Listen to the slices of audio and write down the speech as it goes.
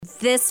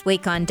This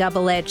week on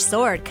Double-Edged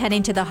Sword,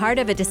 cutting to the heart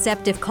of a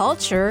deceptive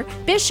culture,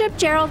 Bishop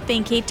Gerald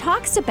Finke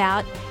talks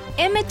about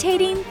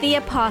imitating the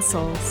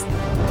apostles.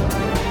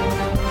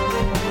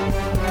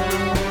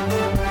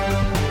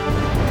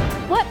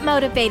 What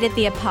motivated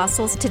the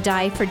apostles to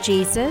die for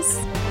Jesus?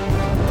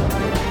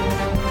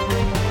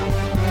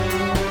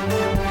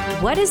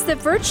 What is the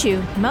virtue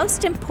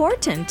most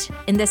important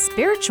in the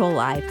spiritual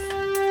life?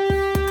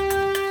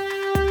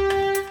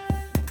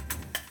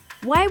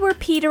 Why were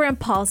Peter and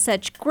Paul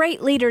such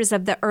great leaders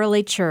of the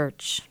early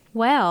church?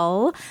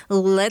 Well,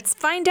 let's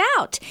find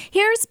out.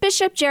 Here's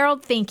Bishop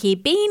Gerald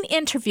Finke being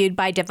interviewed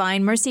by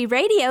Divine Mercy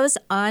Radio's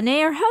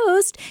on-air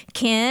host,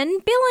 Ken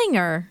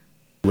Billinger.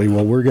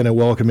 Well, we're going to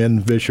welcome in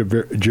Bishop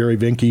Jerry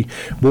Finke,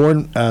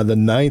 born the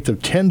ninth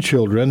of 10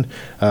 children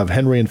of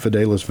Henry and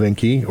Fidelis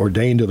Finke,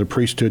 ordained to the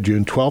priesthood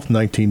June 12,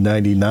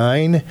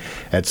 1999,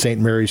 at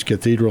St. Mary's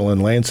Cathedral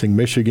in Lansing,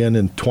 Michigan.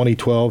 In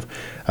 2012,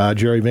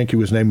 Jerry Finke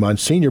was named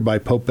Monsignor by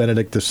Pope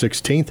Benedict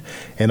XVI,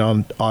 and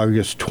on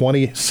August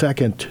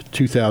 22nd,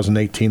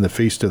 2018, the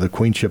Feast of the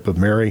Queenship of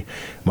Mary,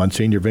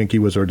 Monsignor Finke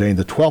was ordained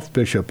the 12th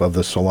Bishop of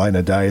the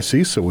Salina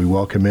Diocese. So we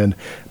welcome in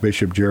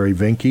Bishop Jerry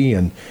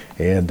Finke,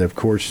 and of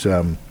course,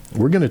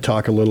 we're going to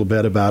talk a little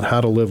bit about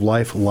how to live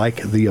life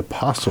like the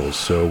apostles.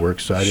 So we're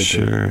excited.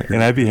 Sure.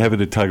 And I'd be happy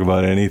to talk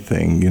about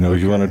anything. You know,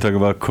 if you want to talk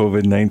about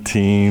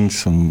COVID-19,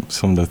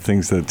 some of the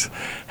things that's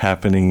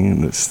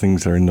happening,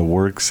 things that are in the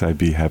works, I'd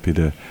be happy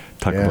to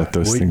talk about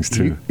those things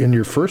too. In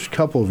your first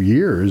couple of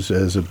years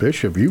as a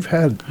bishop, you've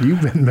had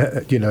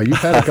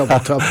a couple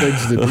of tough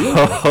things to deal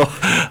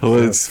with. Well,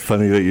 it's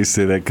funny that you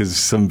say that, because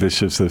some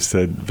bishops have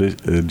said,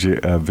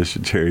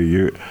 Bishop Jerry,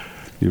 you're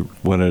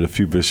one of the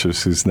few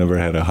bishops who's never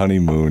had a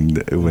honeymoon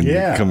when you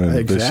come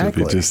in bishop.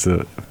 You're just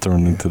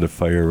thrown into the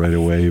fire right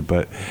away.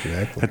 But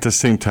at the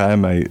same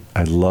time, I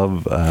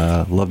love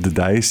the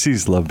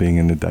diocese, love being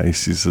in the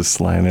Diocese of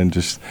Salina, and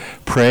just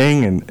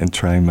praying and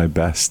trying my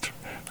best,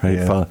 right?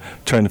 Yeah.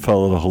 Trying to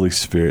follow the Holy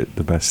Spirit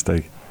the best I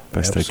can.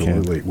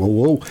 Absolutely.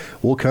 Well,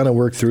 we'll kind of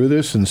work through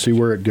this and see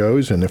where it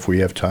goes, and if we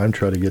have time,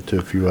 try to get to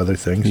a few other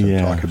things and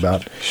talk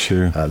about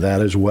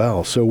that as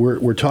well. So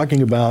we're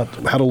talking about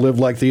how to live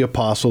like the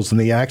apostles,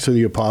 and the Acts of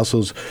the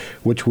Apostles,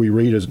 which we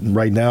read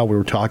right now.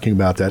 We're talking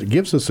about that. It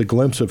gives us a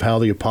glimpse of how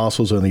the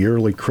apostles and the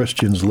early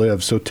Christians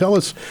lived. So tell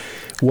us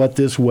what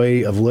this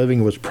way of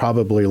living was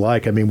probably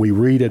like. I mean, we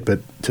read it,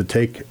 but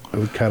it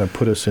would kind of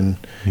put us in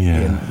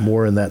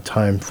more in that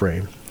time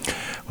frame.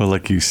 Well,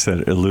 like you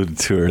said, alluded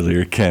to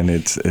earlier, Ken,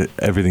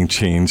 everything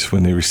changed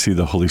when they received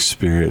the Holy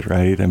Spirit,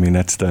 right? I mean,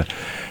 that's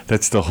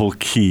the whole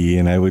key,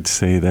 and I would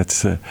say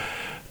that's the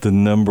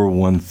number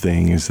one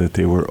thing, is that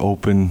they were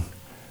open,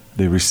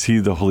 they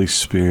received the Holy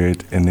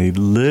Spirit, and they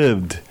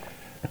lived,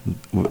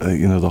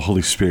 the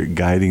Holy Spirit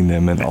guiding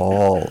them in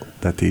all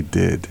that they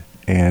did,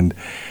 and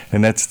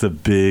that's the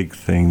big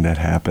thing that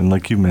happened.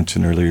 Like you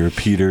mentioned earlier,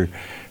 Peter,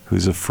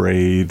 who's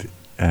afraid,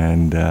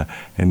 and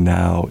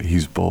now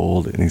he's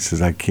bold, and he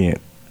says,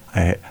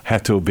 I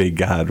have to obey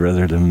God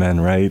rather than men,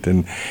 right?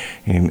 And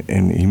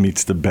he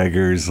meets the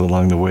beggars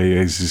along the way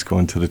as he's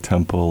going to the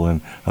temple,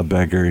 and a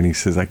beggar, and he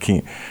says, I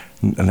can't,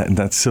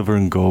 not silver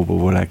and gold, but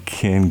what I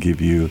can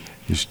give you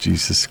is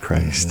Jesus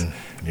Christ.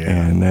 Mm-hmm.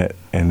 Yeah.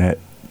 And that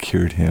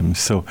cured him.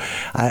 So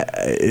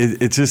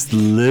it's just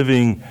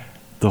living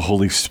the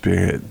Holy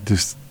Spirit,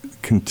 just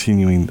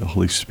continuing the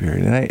Holy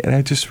Spirit. And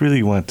I just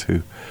really want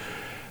to,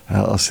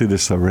 I'll say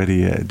this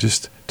already,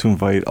 just to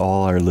invite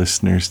all our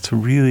listeners to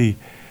really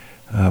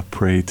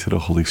pray to the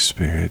Holy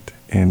Spirit,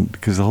 and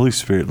because the Holy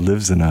Spirit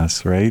lives in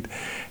us, right?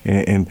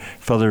 And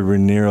Father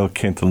Raniero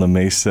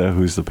Cantalamessa,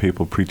 who's the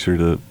papal preacher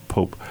to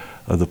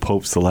the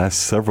popes, the last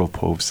several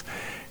popes,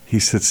 he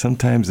said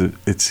sometimes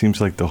it seems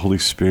like the Holy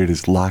Spirit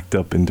is locked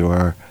up into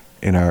our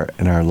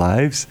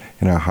lives,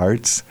 in our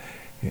hearts,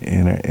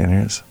 in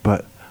ours.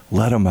 But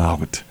let him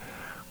out.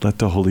 Let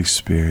the Holy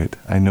Spirit.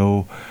 I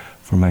know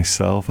for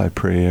myself, I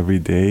pray every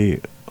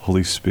day,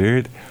 Holy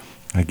Spirit,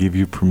 I give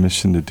you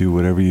permission to do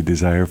whatever you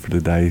desire for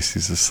the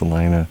Diocese of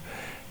Salina,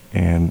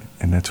 and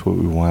that's what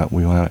we want.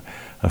 We want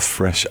a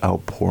fresh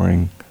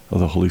outpouring of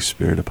the Holy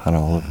Spirit upon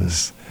all of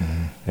us.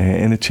 Mm-hmm.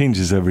 And it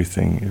changes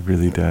everything. It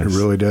really does. It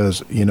really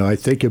does. I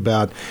think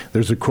about,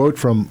 there's a quote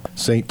from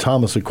St.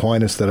 Thomas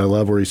Aquinas that I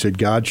love, where he said,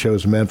 God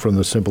chose men from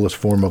the simplest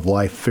form of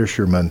life,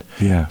 fishermen,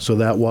 so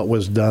that what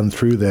was done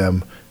through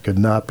them could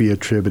not be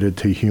attributed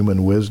to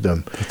human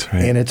wisdom. That's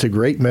right. And it's a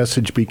great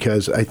message,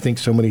 because I think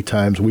so many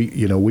times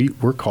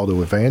we're called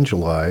to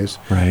evangelize,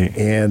 right?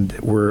 And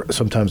we're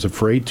sometimes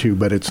afraid to,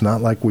 but it's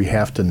not like we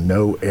have to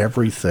know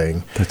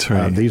everything. That's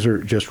right. These are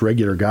just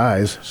regular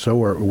guys, so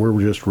we're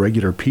just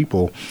regular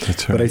people.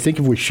 That's right. But I think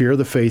if we share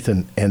the faith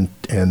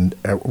and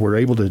we're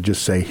able to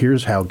just say,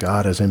 here's how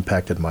God has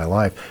impacted my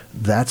life,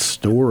 that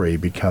story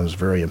becomes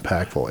very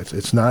impactful.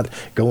 It's not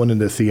going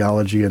into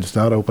theology, and it's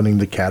not opening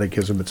the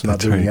catechism, it's not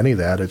doing any of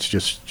that. It's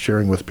just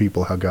sharing with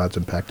people how God's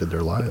impacted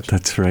their lives.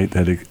 That's right.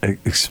 That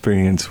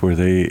experience where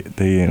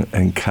they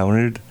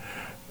encountered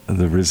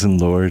the risen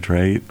Lord,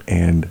 right?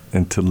 And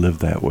to live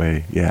that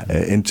way. Yeah.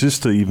 And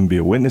just to even be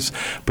a witness.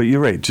 But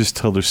you're right. Just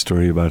tell their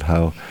story about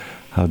how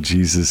how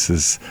Jesus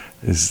is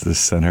the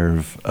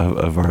center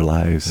of our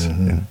lives.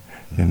 And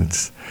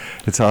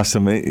it's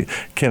awesome.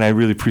 Ken, I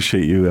really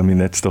appreciate you. I mean,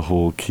 that's the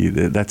whole key.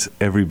 That's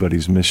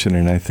everybody's mission.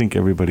 And I think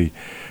a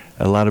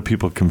lot of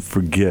people can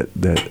forget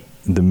that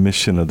the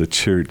mission of the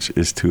church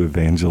is to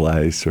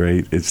evangelize,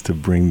 right? It's to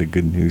bring the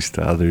good news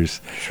to others.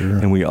 Sure.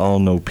 And we all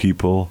know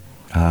people.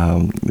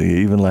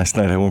 Even last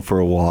night I went for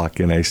a walk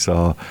and I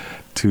saw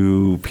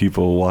two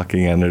people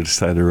walking on the other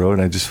side of the road,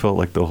 and I just felt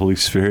like the Holy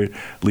Spirit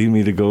led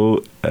me to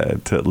go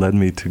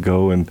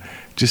and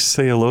just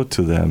say hello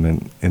to them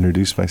and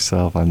introduce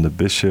myself. I'm the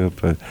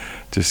bishop. I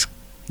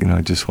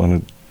just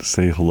want to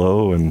say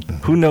hello, and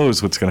who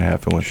knows what's going to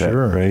happen with that,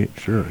 right?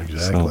 Sure,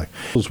 exactly.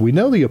 So, we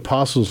know the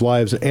apostles'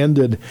 lives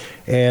ended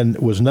and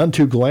was none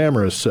too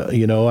glamorous. I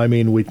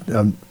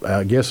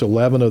guess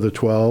 11 of the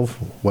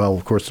 12, well,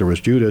 of course there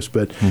was Judas,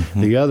 but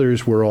the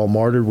others were all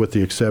martyred with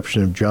the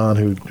exception of John,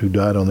 who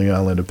died on the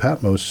island of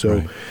Patmos.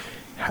 So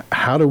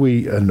how do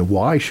we and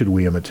why should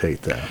we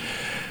imitate that?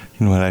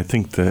 You know what, I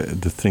think the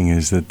thing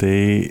is that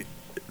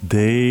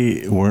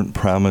they weren't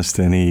promised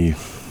any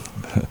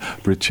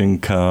rich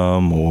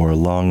income or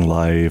long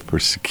life or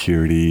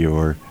security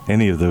or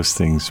any of those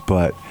things,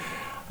 but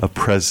a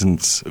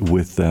presence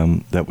with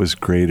them that was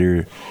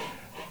greater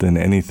than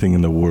anything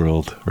in the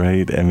world,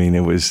 right? I mean,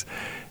 it was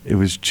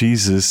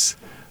Jesus,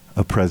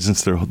 a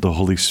presence, the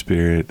Holy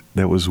Spirit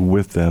that was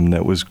with them,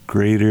 that was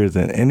greater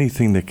than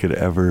anything they could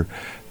ever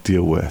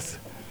deal with.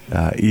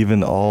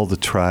 Even all the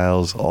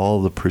trials,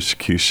 all the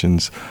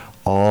persecutions,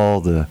 all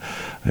the,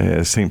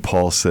 St.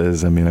 Paul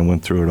says, I mean, I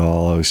went through it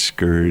all. I was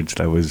scourged.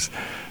 I was,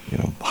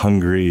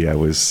 hungry. I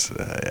was,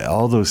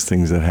 all those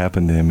things that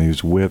happened to him. He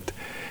was whipped.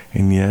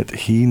 And yet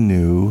he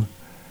knew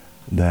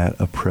that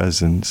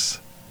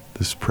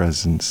this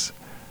presence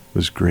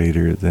was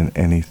greater than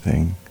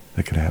anything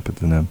that could happen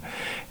to them.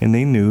 And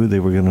they knew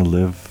they were going to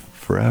live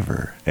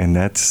forever. And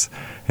that's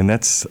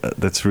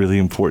really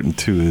important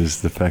too,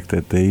 is the fact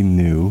that they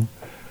knew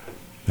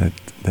that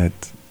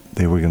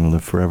they were going to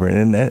live forever.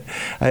 And that,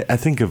 I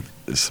think of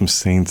some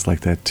saints like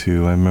that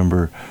too. I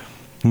remember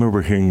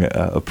hearing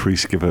a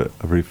priest give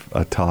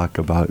a talk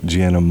about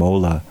Gianna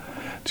Molla.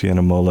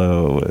 Gianna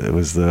Molla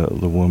was the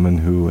woman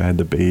who had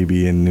the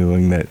baby and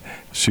knowing that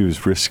she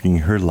was risking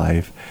her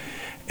life.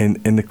 And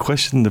the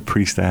question the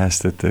priest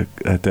asked at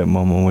that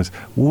moment was,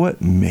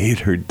 what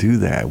made her do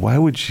that? Why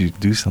would she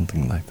do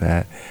something like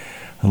that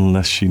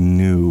unless she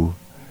knew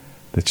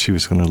that she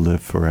was going to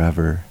live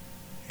forever?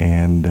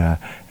 And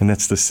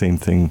that's the same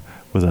thing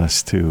with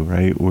us too,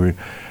 right? Where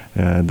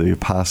the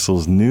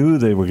apostles knew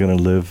they were going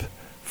to live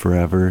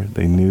forever.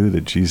 They knew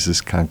that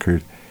Jesus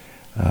conquered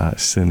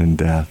sin and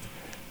death,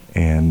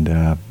 and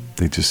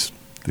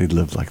they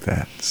lived like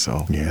that.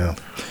 So yeah,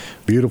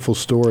 beautiful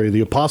story.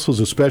 The apostles,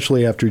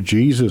 especially after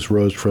Jesus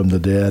rose from the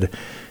dead,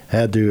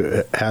 had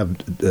to have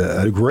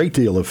a great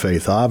deal of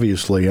faith.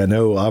 Obviously, I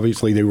know.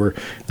 Obviously, they were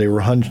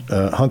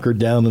hunkered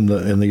down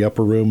in the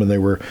upper room and they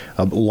were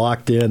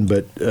locked in.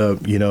 But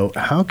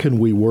how can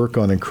we work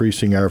on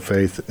increasing our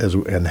faith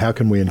and how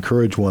can we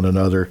encourage one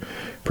another,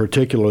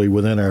 particularly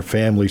within our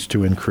families,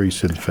 to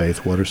increase in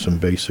faith? What are some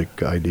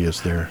basic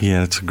ideas there? Yeah,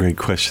 that's a great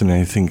question.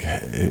 I think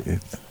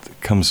it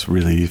comes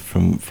really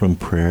from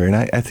prayer, and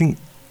I think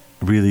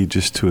really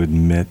just to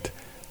admit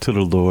to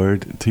the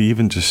Lord, to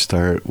even just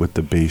start with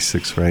the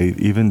basics, right?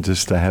 Even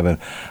just to have an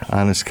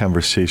honest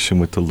conversation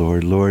with the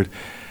Lord. Lord,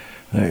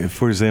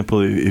 for example,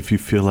 if you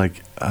feel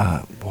like,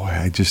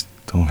 I just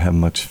don't have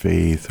much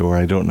faith, or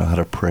I don't know how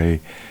to pray,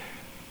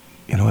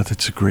 you know what?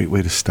 That's a great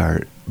way to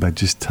start, by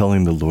just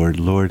telling the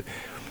Lord,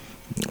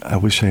 I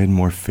wish I had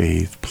more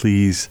faith.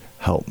 Please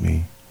help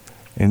me.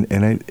 And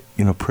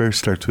prayer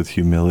starts with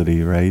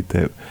humility, right?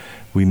 That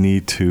we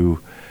need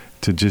to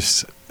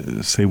just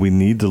say we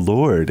need the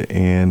Lord,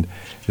 and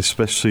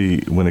especially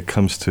when it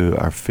comes to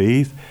our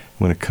faith,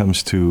 when it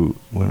comes to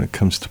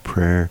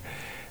prayer,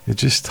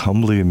 just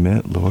humbly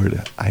admit,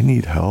 Lord, I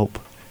need help.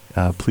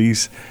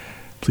 Please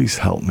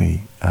help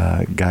me,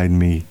 guide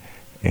me,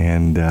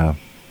 and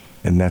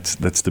that's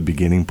the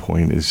beginning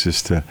point, is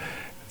just to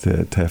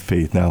have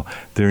faith. Now,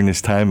 during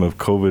this time of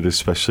COVID,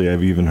 especially,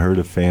 I've even heard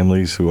of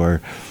families who are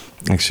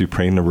actually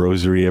praying the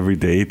rosary every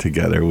day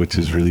together, which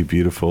is really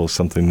beautiful.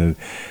 Something that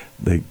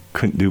they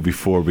couldn't do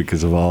before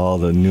because of all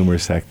the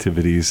numerous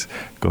activities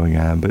going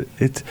on. But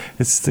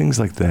it's things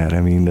like that.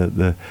 I mean,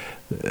 the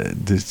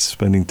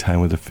spending time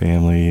with the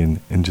family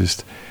and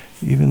just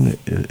even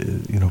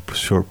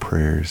short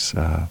prayers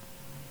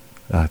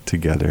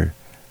together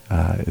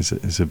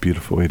is a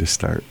beautiful way to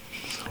start.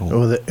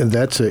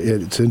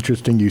 It's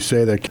interesting you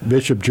say that.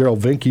 Bishop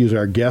Gerald Vinke is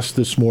our guest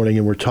this morning,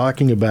 and we're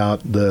talking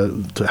about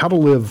how to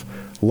live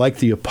like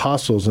the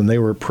apostles, and they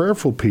were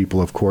prayerful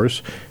people, of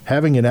course.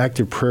 Having an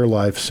active prayer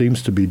life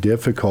seems to be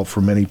difficult for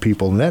many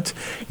people, and that's,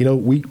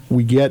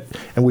 we get,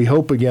 and we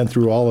hope again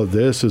through all of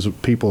this, is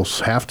people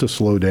have to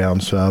slow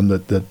down some,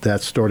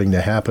 that's starting to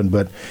happen.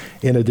 But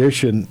in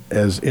addition,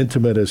 as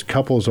intimate as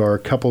couples are,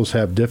 couples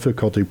have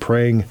difficulty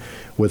praying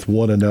with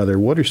one another.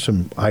 What are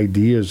some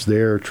ideas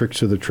there,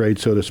 tricks of the trade,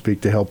 so to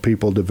speak, to help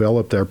people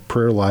develop their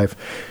prayer life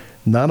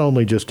not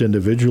only just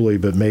individually,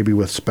 but maybe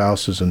with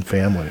spouses and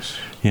families.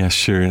 Yeah,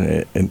 sure,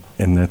 and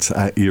that's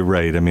you're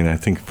right. I mean, I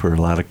think for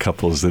a lot of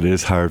couples, it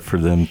is hard for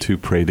them to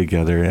pray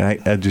together.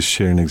 And I just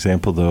share an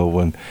example though.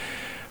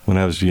 When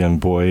I was a young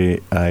boy,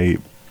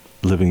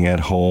 living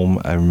at home,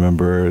 I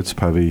remember it's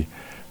probably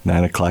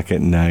 9:00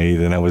 at night,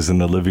 and I was in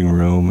the living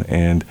room,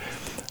 and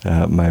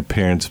my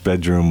parents'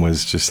 bedroom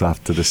was just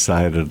off to the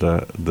side of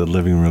the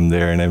living room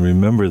there. And I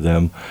remember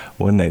them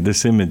one night.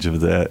 This image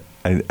of that,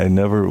 I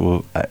never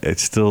will.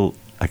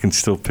 I can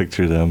still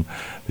picture them.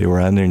 They were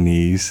on their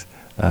knees,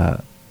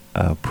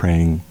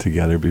 praying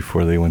together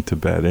before they went to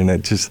bed, and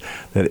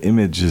that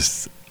image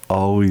just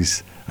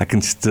always, I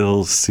can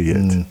still see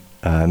it,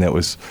 and that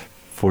was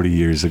 40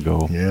 years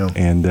ago. Yeah.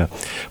 And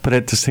but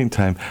at the same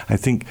time, I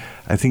think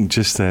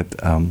just that,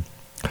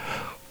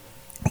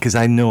 because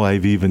I know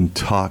I've even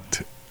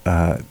talked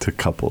to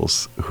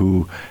couples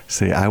who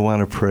say, I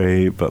want to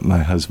pray, but my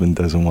husband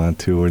doesn't want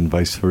to, and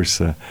vice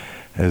versa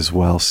as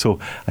well. So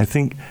I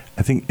think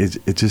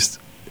it just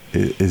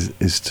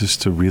is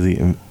just to really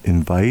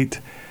invite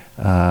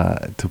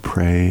to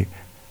pray,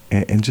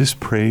 and just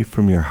pray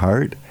from your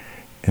heart,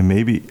 and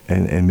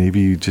maybe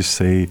you just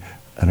say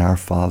an Our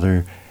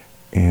Father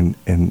and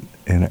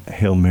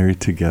Hail Mary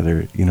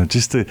together,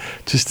 just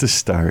to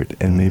start,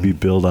 and maybe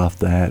build off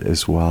that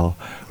as well.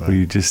 Right. Where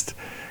you just,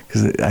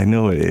 because I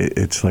know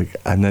it's like,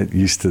 I'm not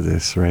used to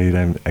this, right?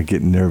 I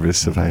get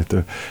nervous if I have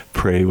to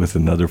pray with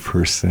another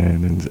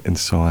person and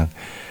so on.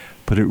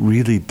 But it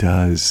really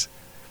does.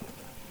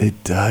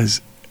 It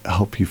does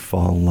help you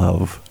fall in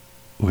love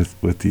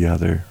with the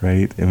other,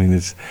 right? I mean,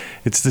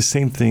 it's the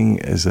same thing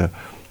as a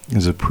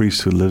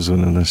priest who lives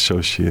with an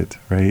associate,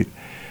 right?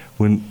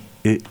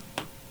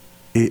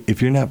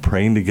 If you're not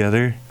praying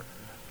together,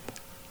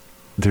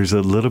 there's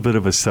a little bit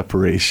of a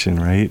separation,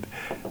 right?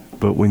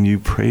 But when you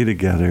pray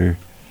together,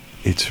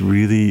 it's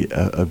really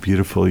a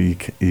beautiful,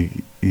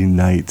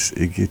 unites.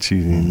 It gets you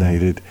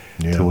united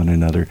to one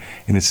another.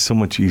 And it's so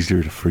much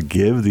easier to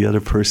forgive the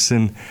other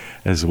person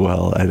as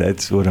well.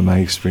 That's one of my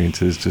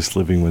experiences, just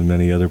living with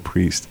many other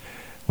priests.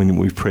 When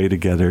we pray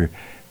together,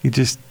 you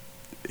just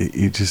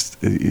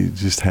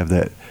have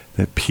that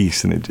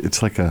peace, and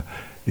it's like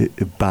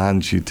it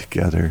bonds you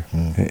together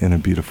in a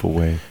beautiful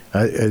way.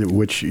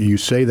 Which you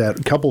say that,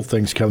 a couple of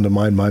things come to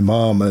mind. My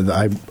mom, and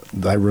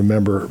I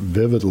remember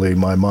vividly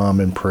my mom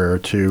in prayer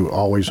too,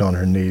 always on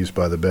her knees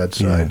by the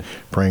bedside,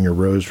 praying a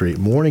rosary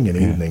morning and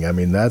evening. I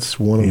mean, that's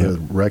one of the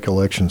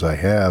recollections I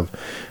have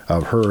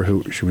of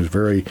her. She was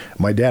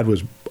my dad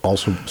was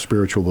also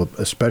spiritual, but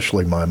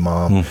especially my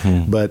mom.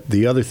 But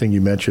the other thing you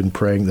mentioned,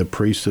 praying, the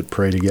priests that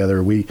pray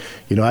together,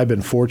 I've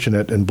been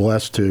fortunate and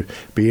blessed to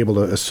be able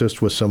to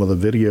assist with some of the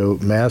video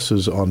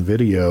masses on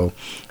video,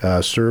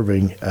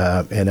 serving,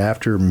 and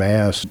after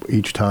Mass,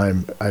 each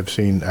time I've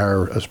seen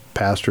our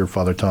pastor,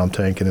 Father Tom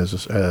Tank, and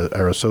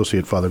our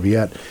associate, Father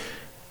Viet,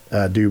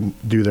 do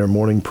their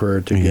morning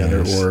prayer together,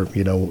 or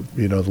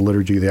the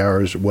Liturgy of the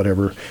Hours,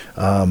 whatever.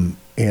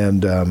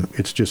 And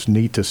it's just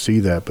neat to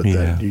see that. But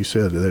that you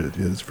said that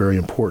it's very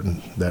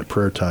important, that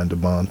prayer time, to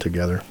bond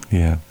together.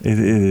 Yeah, it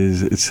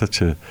is. It's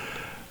such a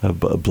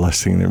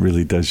blessing. It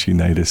really does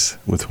unite us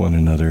with one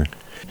another.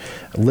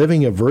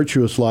 Living a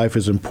virtuous life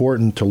is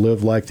important to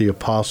live like the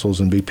apostles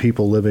and be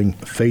people living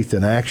faith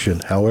in action.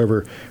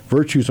 However,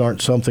 virtues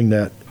aren't something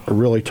that are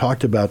really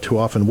talked about too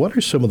often. What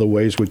are some of the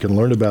ways we can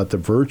learn about the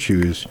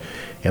virtues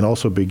and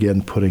also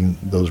begin putting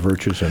those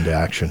virtues into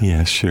action?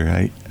 Yeah, sure.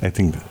 I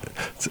think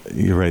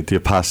you're right. The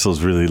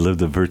apostles really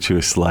lived a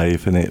virtuous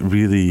life, and it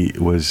really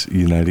was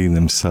uniting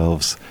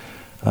themselves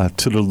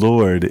to the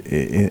Lord,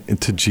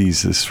 to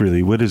Jesus,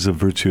 really. What is a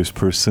virtuous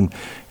person?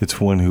 It's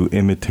one who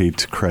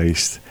imitates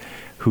Christ,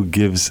 who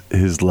gives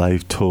his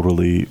life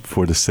totally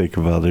for the sake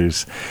of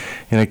others.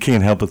 And I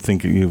can't help but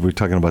think, we're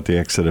talking about the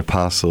Acts of the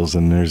Apostles,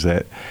 and there's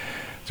that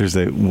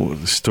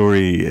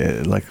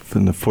story, like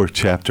in the 4th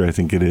chapter, I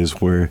think it is,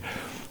 where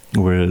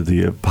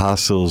the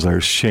apostles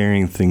are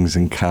sharing things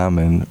in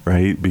common,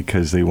 right?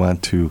 Because they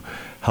want to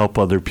help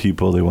other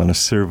people, they want to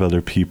serve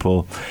other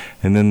people,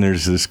 and then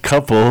there's this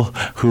couple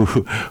who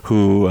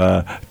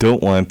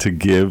don't want to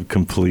give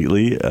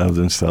completely of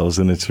themselves,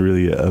 and it's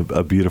really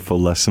a beautiful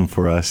lesson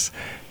for us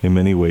in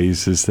many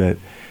ways. Is that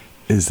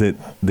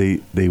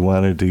they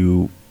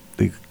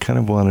kind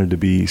of wanted to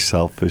be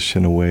selfish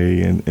in a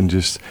way, and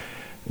just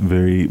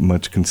very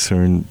much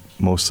concerned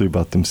mostly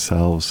about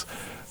themselves,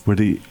 where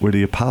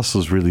the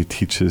apostles really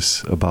teach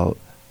us about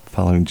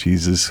following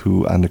Jesus,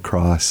 who on the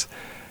cross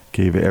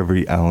gave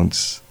every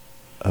ounce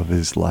of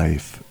his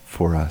life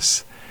for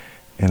us.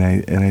 And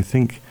I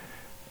think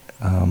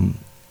and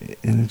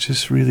it's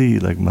just really,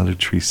 like Mother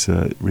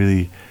Teresa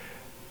really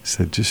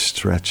said, just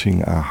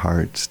stretching our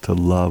hearts to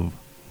love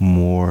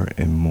more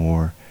and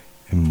more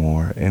and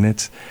more. And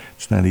it's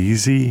not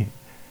easy,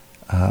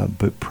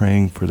 but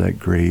praying for that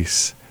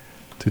grace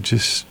to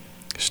just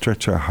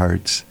stretch our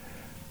hearts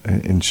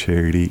in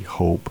charity,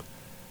 hope,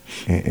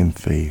 and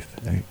faith.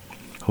 I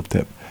hope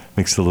that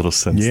makes a little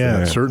sense.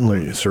 Yeah, there.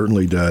 It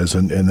certainly does.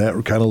 And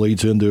that kind of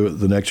leads into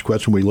the next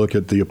question. We look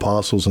at the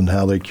apostles and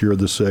how they cured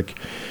the sick.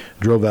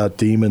 drove out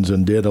demons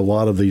and did a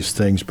lot of these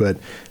things, but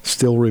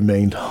still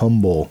remained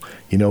humble.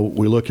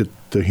 We look at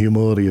the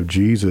humility of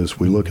Jesus.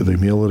 We look at the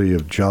humility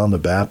of John the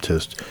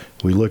Baptist.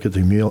 We look at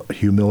the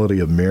humility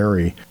of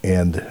Mary.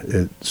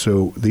 And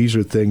so these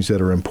are things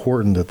that are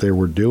important that they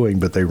were doing,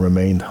 but they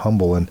remained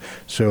humble. And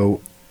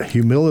so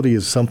humility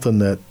is something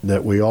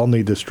that we all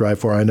need to strive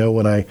for. I know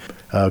when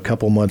a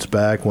couple months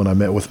back, when I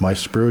met with my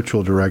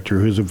spiritual director,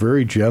 who's a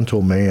very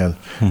gentle man,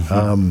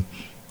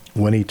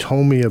 when he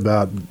told me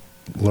about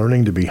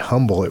learning to be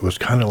humble, it was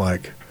kind of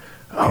like,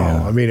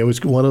 it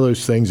was one of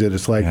those things that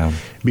it's like,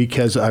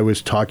 because I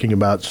was talking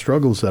about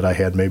struggles that I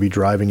had, maybe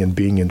driving and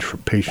being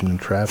patient in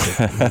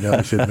traffic.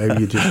 He said,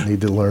 maybe you just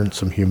need to learn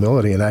some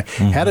humility. And I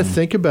had to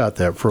think about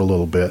that for a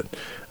little bit.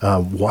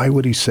 Why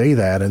would he say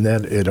that? And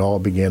then it all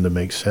began to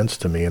make sense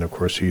to me. And of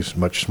course, he's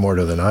much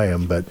smarter than I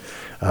am. But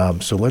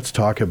so let's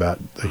talk about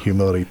the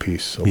humility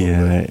piece a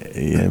little bit.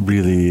 Yeah,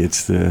 really,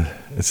 it's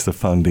the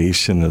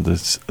foundation of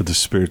the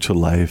spiritual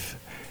life.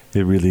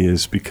 It really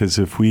is, because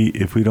if we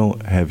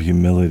don't have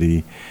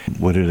humility,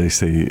 what did I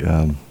say?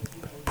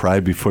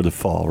 Pride before the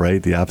fall,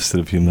 right? The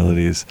opposite of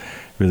humility is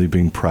really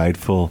being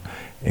prideful,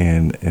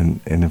 and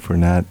if we're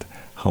not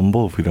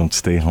humble, if we don't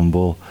stay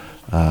humble,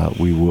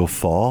 we will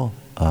fall,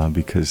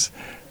 because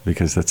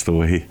that's the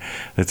way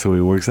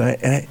it works.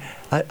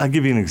 I'll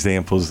give you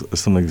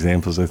some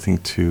examples I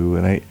think too.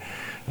 And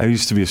I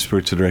used to be a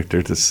spiritual director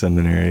at the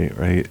seminary,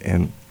 right?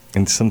 And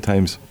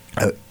sometimes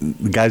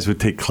the guys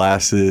would take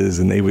classes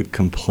and they would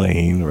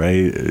complain,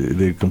 right?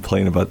 They'd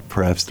complain about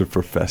perhaps the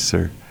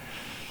professor.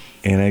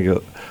 And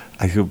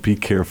I go, be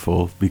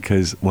careful,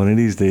 because one of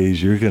these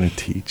days you're going to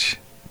teach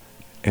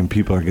and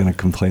people are going to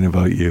complain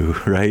about you,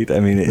 right? I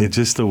mean, it's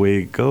just the way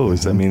it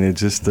goes. I mean,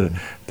 it's just the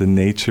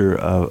nature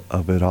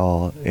of it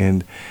all.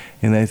 And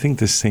I think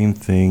the same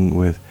thing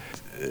with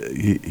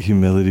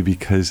humility,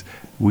 because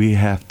we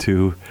have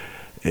to,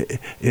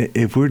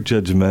 if we're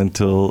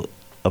judgmental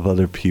of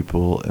other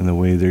people and the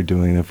way they're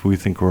doing, if we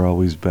think we're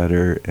always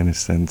better, in a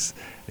sense,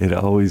 it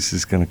always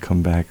is going to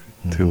come back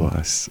to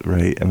us,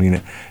 right? I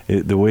mean,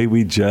 the way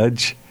we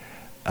judge,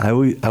 I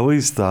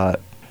always thought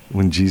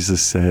when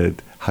Jesus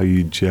said, how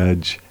you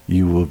judge,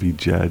 you will be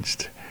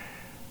judged.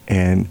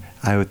 And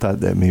I would thought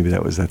that maybe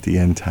that was at the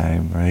end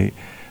time, right?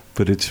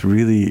 But it's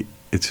really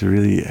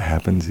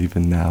happens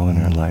even now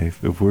in our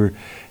life. If we're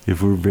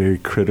very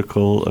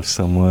critical of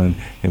someone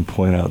and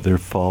point out their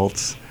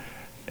faults,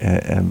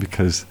 and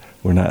because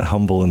we're not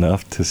humble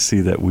enough to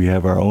see that we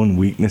have our own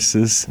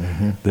weaknesses,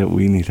 that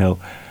we need help,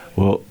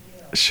 well,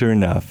 sure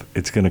enough,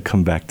 it's going to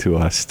come back to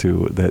us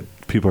too, that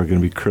people are going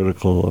to be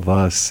critical of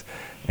us,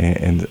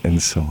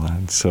 and so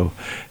on. So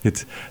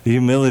it's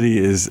humility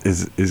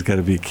is got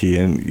to be key,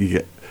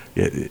 and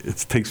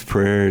it takes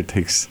prayer, it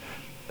takes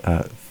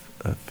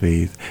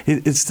faith.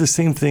 It's the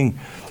same thing.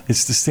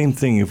 It's the same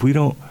thing. If we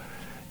don't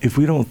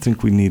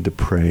think we need to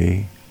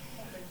pray,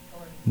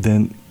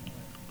 then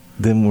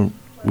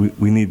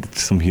we need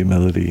some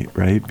humility,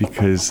 right?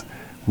 Because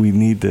we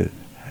need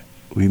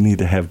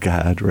to have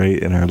God, right,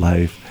 in our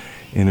life.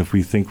 And if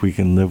we think we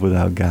can live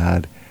without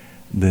God,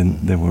 then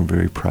we're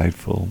very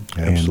prideful.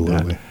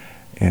 Absolutely.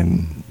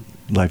 And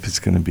life is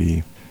going to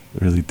be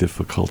really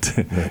difficult.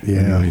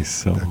 Anyway,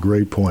 so. A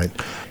great point.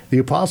 The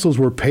apostles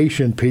were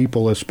patient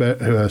people,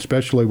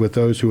 especially with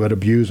those who had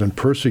abused and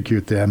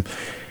persecute them.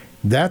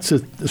 That's a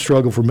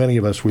struggle for many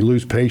of us. We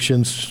lose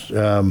patience.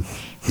 Here,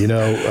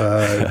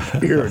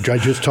 I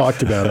just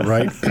talked about it,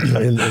 right?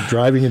 in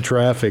driving in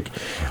traffic.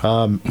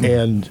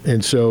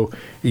 And so,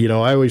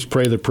 I always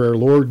pray the prayer,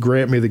 Lord,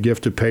 grant me the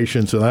gift of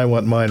patience, and I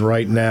want mine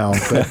right now.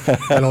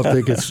 But I don't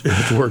think it's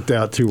worked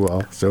out too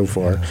well so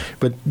far.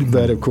 But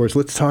of course,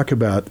 let's talk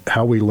about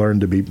how we learn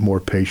to be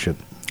more patient.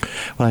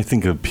 Well, I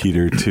think of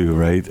Peter too,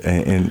 right?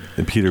 And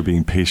Peter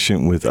being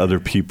patient with other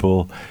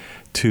people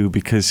too,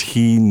 because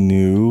he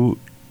knew.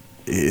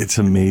 It's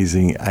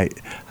amazing. I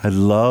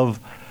love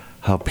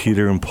how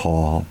Peter and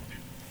Paul,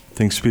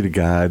 thanks be to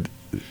God,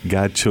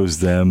 God chose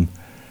them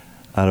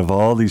out of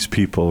all these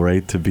people,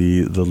 right, to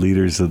be the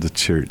leaders of the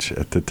church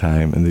at the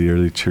time, in the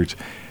early church,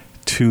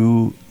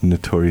 two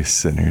notorious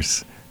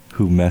sinners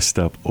who messed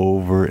up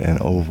over and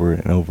over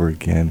and over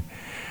again.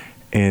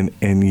 And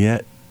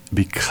yet,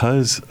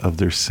 because of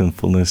their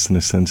sinfulness, in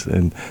a sense,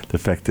 and the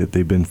fact that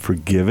they've been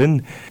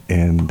forgiven,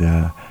 and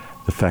the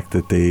fact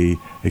that they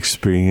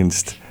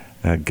experienced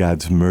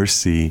God's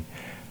mercy,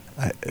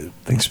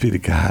 thanks be to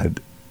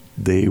God,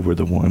 they were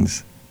the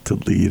ones to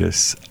lead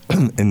us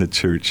in the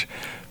church,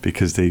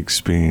 because they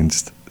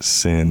experienced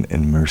sin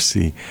and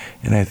mercy.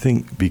 And I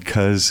think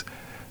because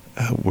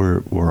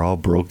we're all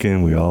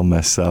broken, we all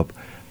mess up,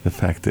 the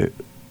fact that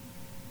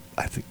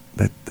I think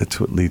that's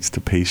what leads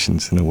to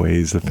patience in a way,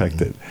 is the fact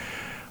that,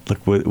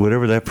 look,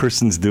 whatever that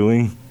person's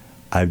doing,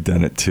 I've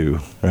done it too,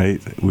 right?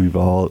 We've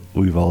all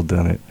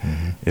done it.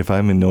 If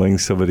I'm annoying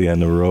somebody on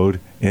the road,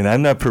 and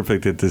I'm not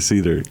perfect at this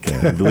either,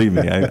 Ken, believe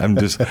me,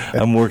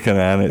 I'm working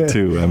on it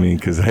too. I mean,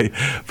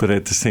 but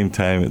at the same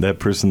time, that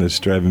person that's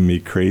driving me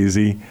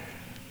crazy,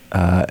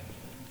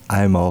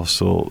 I'm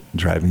also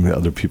driving the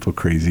other people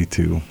crazy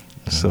too.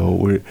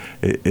 So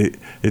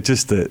it's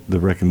just the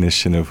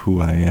recognition of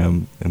who I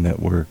am, and that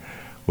we're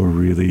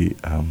really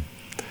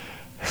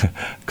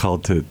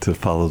called to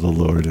follow the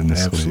Lord in this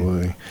way.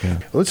 Absolutely. Yeah.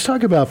 Let's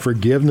talk about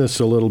forgiveness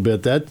a little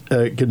bit. That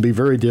can be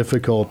very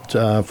difficult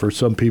for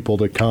some people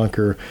to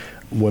conquer.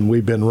 When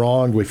we've been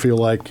wronged, we feel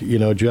like,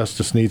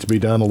 justice needs to be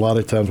done. A lot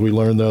of times we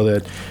learn, though,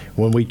 that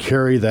when we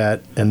carry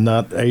that and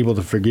not able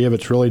to forgive,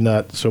 it's really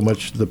not so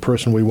much the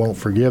person we won't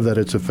forgive that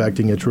it's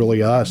affecting, it's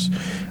really us.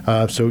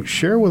 So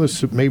share with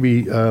us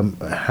maybe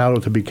how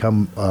to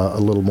become a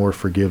little more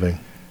forgiving.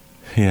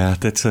 Yeah,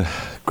 that's a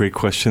great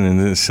question,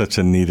 and it's such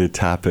a needed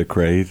topic,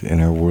 right,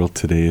 in our world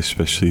today,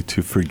 especially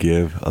to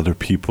forgive other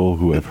people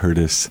who have hurt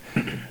us.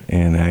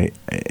 And I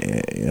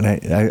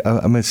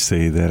must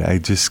say that I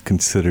just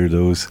consider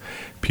those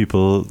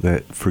people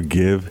that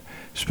forgive,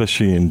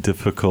 especially in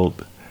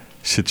difficult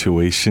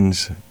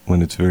situations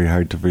when it's very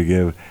hard to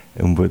forgive,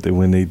 and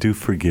when they do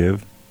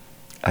forgive,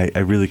 I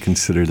really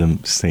consider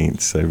them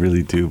saints. I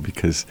really do,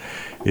 because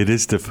it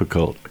is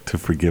difficult to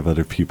forgive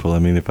other people. I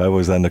mean, if I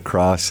was on the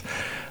cross,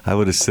 I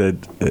would have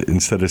said,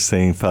 instead of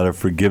saying, Father,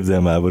 forgive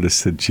them, I would have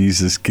said,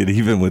 Jesus, get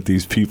even with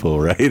these people,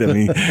 right? I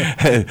mean,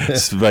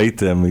 spite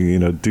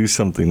them, do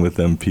something with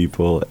them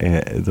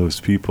those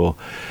people.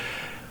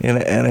 And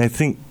I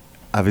think,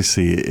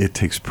 obviously, it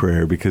takes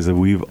prayer, because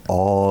we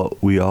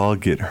all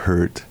get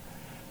hurt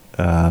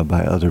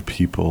by other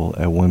people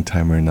at one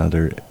time or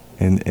another.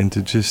 And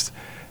to just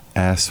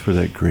ask for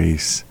that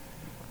grace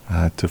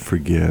to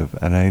forgive.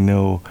 And I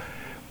know,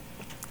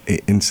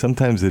 and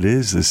sometimes it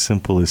is as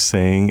simple as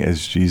saying,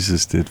 as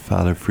Jesus did,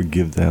 Father,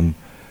 forgive them.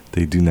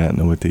 They do not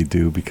know what they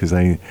do. Because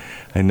I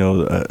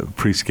know a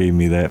priest gave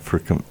me that for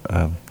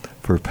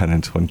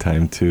penance one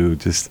time too.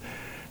 Just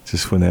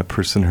when that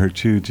person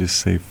hurt you, just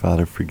say,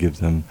 Father, forgive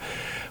them.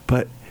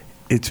 But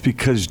it's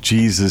because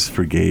Jesus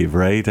forgave,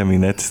 right? I mean,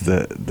 that's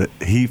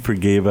He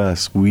forgave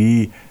us.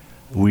 We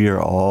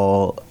are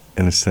all,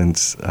 in a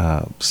sense,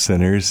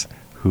 sinners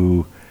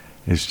who,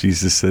 as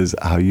Jesus says,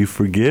 how you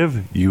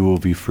forgive, you will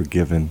be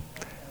forgiven.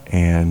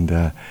 And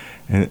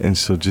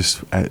so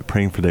just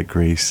praying for that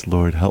grace,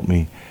 Lord, help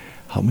me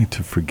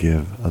to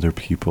forgive other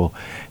people.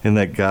 In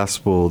that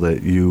gospel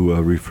that you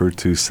referred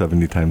to,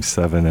 70 times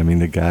 7, I mean,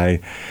 the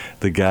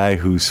guy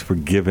who's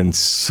forgiven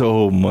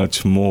so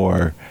much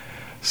more,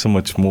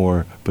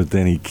 but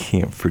then he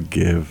can't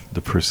forgive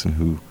the person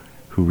who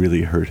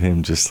really hurt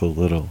him just a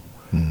little.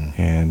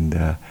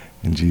 And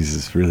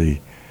Jesus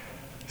really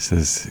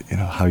says,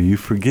 how you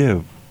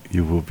forgive,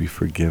 you will be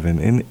forgiven.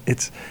 And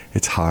it's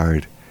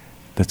hard.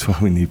 That's why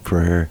we need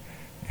prayer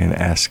and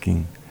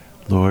asking,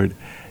 Lord,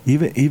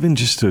 even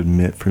just to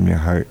admit from your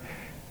heart,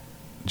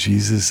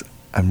 Jesus,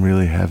 I'm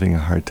really having a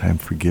hard time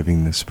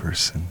forgiving this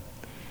person.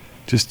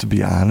 Just to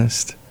be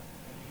honest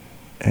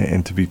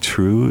and to be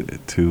true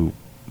to,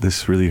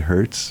 this really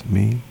hurts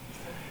me,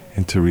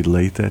 and to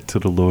relate that to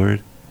the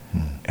Lord,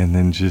 and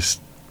then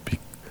just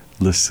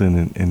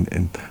listen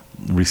and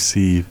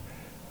receive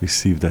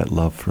that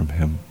love from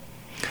Him.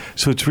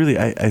 So it's really,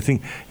 I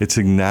think it's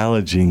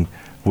acknowledging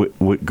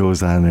what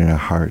goes on in our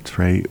hearts,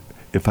 right?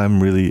 If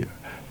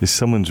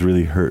someone's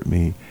really hurt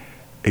me,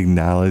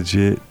 acknowledge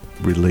it,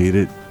 relate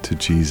it to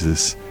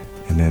Jesus,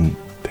 and then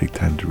take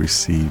time to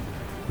receive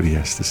what He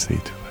has to say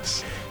to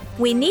us.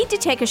 We need to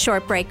take a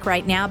short break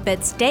right now,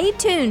 but stay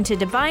tuned to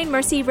Divine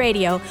Mercy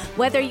Radio.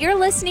 Whether you're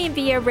listening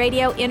via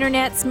radio,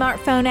 internet,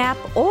 smartphone app,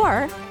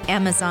 or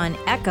Amazon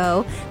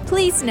Echo,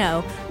 please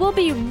know we'll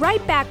be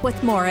right back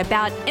with more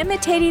about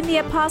imitating the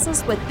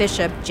apostles with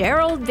Bishop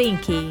Gerald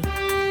Vinke.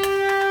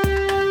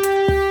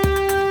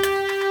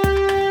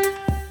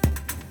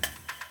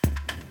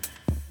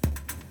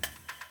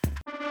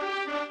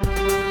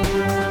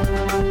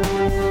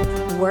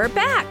 We're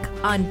back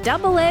on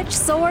Double-Edged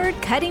Sword,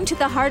 cutting to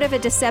the heart of a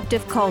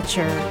deceptive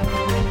culture.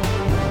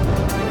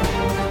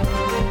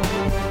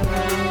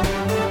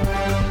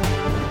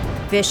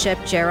 Bishop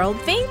Gerald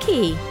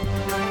Vinke.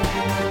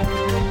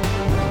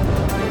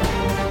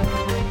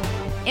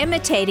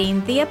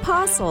 Imitating the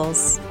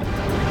apostles.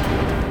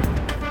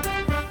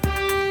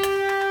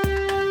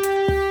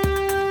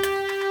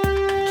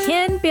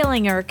 Ken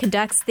Billinger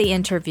conducts the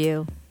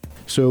interview.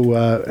 So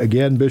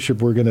again,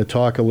 Bishop, we're going to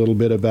talk a little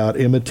bit about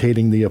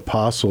imitating the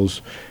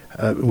apostles.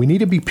 We need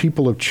to be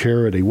people of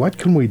charity. What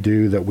can we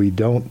do that we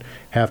don't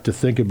have to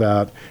think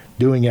about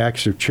doing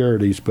acts of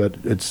charities, but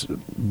it's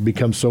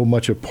become so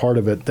much a part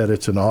of it that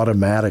it's an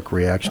automatic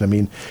reaction? I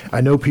mean,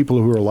 I know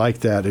people who are like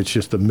that. It's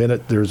just the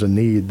minute there's a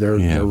need, they're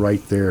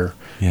right there.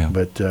 Yeah.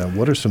 But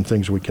what are some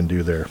things we can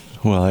do there?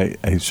 Well, I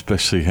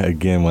especially,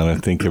 again, want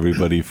to thank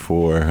everybody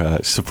for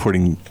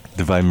supporting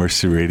Divine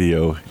Mercy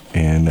Radio,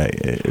 and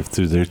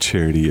through their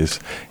charity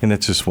and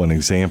that's just one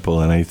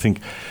example. And I think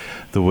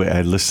the way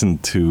I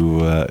listened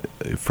to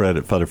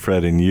Father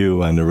Fred and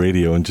you on the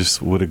radio, and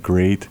just what a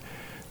great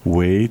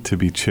way to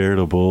be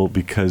charitable,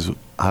 because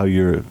how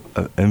you're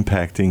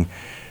impacting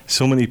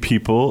so many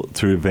people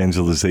through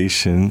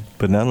evangelization,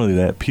 but not only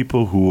that,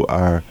 people who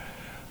are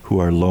who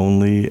are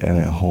lonely and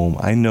at home.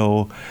 I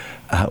know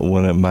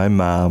when my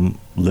mom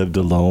lived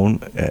alone,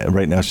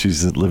 right now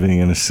she's living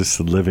in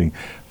assisted living,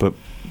 but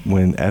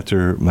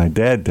after my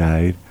dad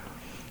died,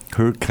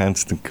 her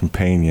constant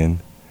companion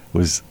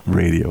was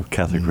radio,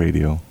 Catholic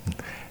radio.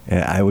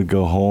 And I would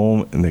go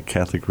home and the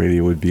Catholic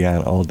radio would be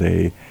on all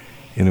day,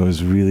 and it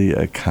was really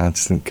a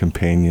constant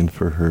companion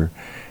for her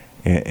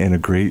and a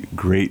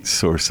great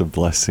source of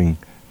blessing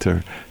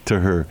to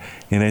her.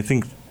 And I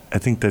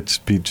think that's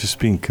just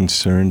being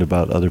concerned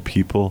about other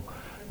people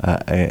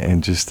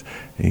and just,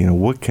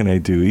 what can I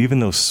do?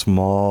 Even those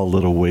small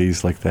little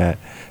ways like that,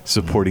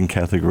 supporting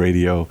Catholic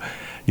radio.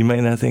 You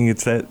might not think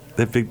it's that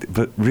big,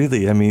 but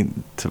really, I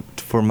mean,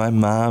 for my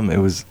mom, it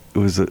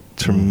was a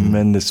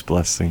tremendous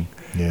blessing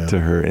to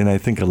her. And I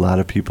think a lot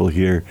of people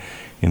here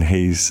in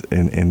Hayes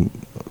and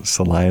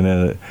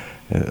Salina,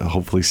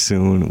 hopefully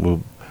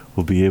soon,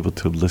 will be able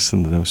to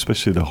listen to them,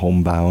 especially the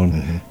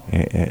homebound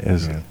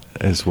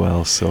as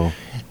well. So.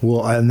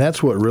 Well, and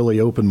that's what really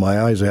opened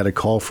my eyes. I had a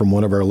call from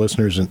one of our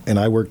listeners, and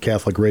I work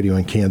Catholic radio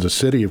in Kansas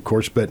City, of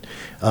course, but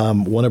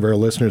one of our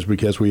listeners,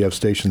 because we have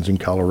stations in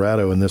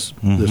Colorado, and this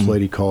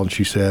lady called, and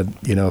she said,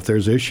 if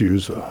there's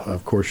issues,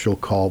 of course, she'll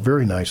call.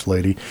 Very nice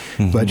lady.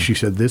 But she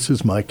said, this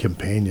is my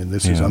companion.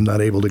 I'm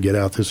not able to get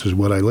out. This is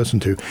what I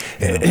listen to.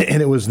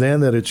 And it was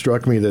then that it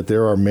struck me that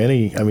there are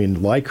many,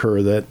 like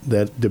her,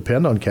 that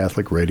depend on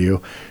Catholic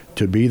radio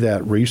to be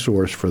that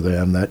resource for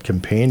them, that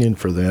companion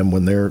for them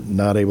when they're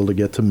not able to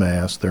get to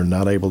Mass, they're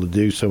not able to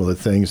do some of the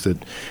things that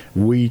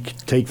we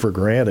take for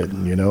granted,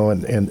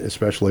 and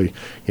especially,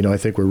 I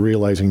think we're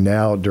realizing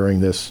now during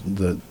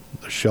the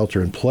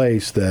shelter in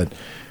place that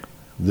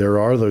there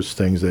are those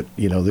things that,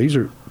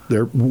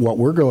 they're what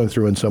we're going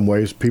through in some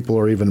ways. People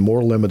are even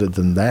more limited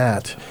than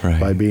that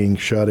by being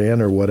shut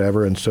in or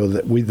whatever, and so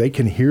that they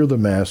can hear the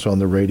Mass on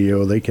the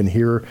radio. They can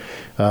hear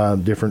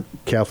different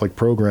Catholic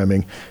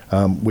programming.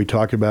 We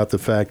talked about the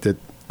fact that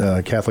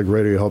Catholic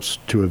radio helps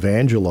to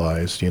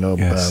evangelize.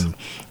 Yes.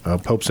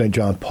 Pope St.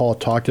 John Paul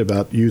talked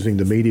about using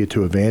the media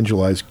to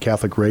evangelize.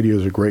 Catholic radio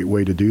is a great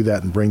way to do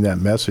that and bring that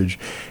message.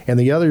 And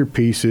the other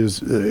piece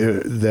is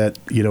that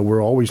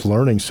we're always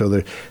learning, so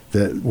that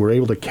we're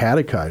able to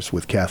catechize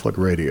with Catholic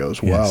radio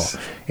as well. Yes.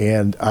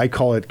 And I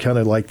call it kind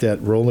of like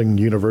that rolling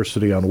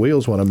university on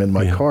wheels. When I'm in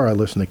my car, I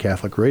listen to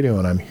Catholic radio,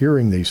 and I'm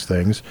hearing these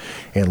things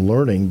and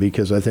learning,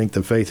 because I think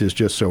the faith is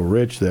just so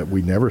rich that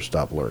we never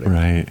stop learning.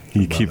 Right.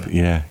 You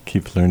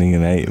keep learning.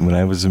 And when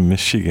I was in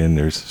Michigan,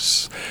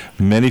 there's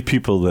many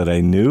people that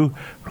I knew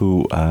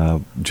who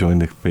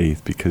joined the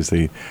faith because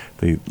they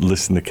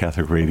listened to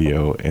Catholic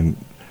radio, and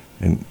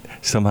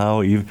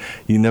somehow you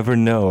never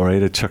know,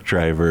 right? A truck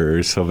driver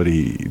or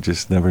somebody, you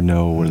just never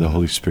know where the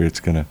Holy Spirit's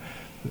gonna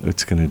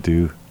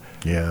do.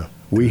 Yeah.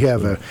 We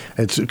have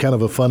it's kind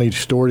of a funny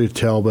story to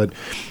tell, but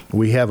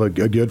we have a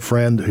good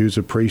friend who's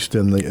a priest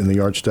in the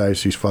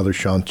Archdiocese, Father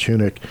Sean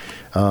Tunick.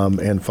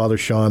 And Father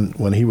Sean,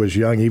 when he was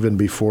young, even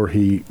before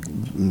he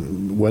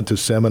went to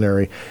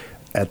seminary,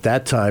 at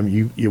that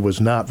time, it was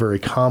not very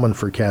common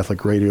for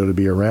Catholic radio to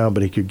be around,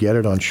 but he could get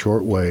it on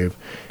shortwave.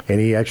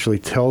 And he actually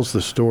tells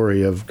the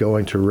story of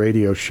going to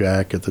Radio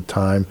Shack at the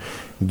time,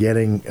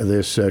 getting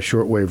this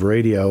shortwave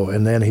radio,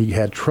 and then he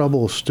had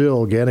trouble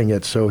still getting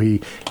it, so he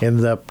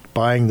ended up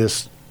buying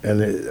this,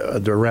 and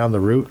around the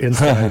root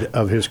inside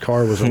of his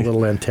car was a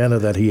little antenna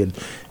that he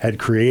had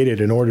created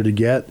in order to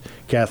get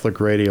Catholic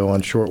radio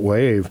on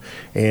shortwave.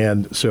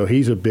 And so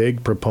he's a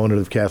big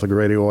proponent of Catholic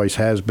radio, always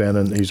has been,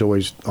 and he's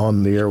always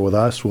on the air with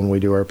us when we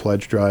do our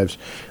pledge drives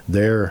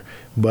there.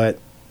 But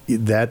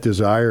that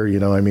desire,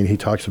 he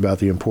talks about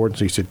the importance.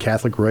 He said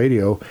Catholic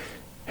radio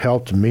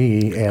helped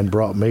me and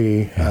brought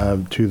me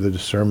to the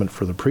discernment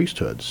for the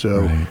priesthood.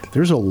 So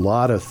there's a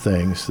lot of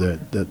things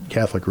that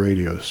Catholic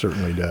radio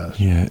certainly does.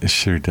 Yeah, it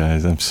sure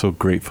does. I'm so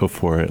grateful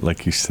for it.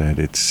 Like you said,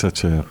 it's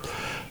such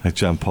like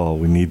John Paul,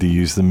 we need to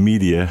use the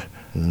media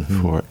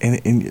for, and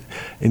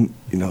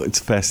it's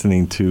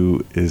fascinating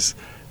too, is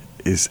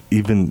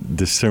even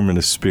discernment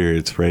of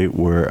spirits, right?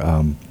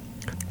 Where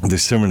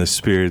discernment of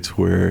spirits,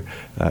 where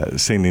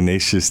St.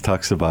 Ignatius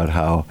talks about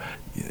how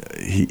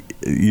I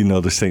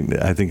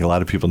think a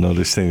lot of people know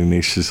the St.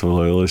 Ignatius of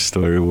Loyola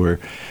story, where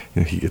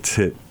he gets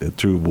hit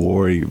through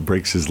war, he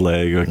breaks his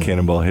leg, or a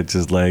cannonball hits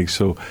his leg.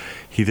 So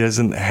he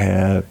doesn't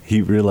have.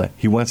 He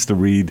wants to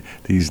read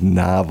these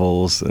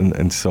novels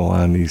and so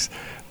on, these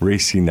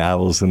racy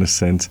novels in a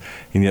sense,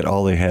 and yet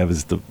all they have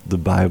is the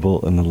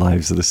Bible and the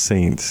lives of the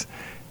saints.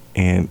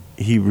 And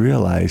he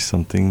realized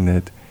something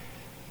that,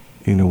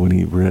 when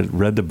he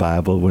read the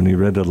Bible, when he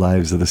read the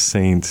lives of the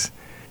saints,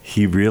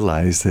 he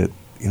realized that,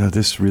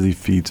 this really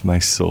feeds my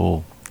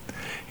soul.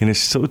 And it's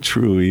so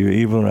true.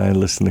 Even when I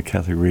listen to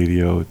Catholic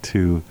radio,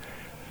 too,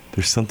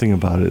 there's something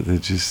about it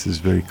that just is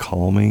very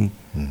calming,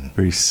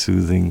 very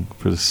soothing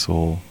for the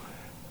soul.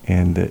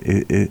 And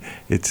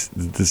it's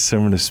the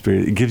discernment of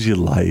spirit. It gives you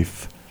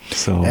life.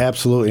 So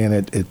absolutely,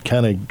 and it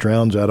kind of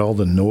drowns out all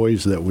the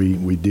noise that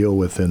we deal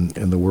with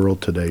in the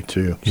world today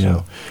too. Yeah.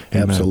 So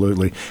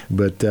absolutely.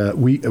 But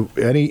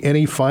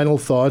any final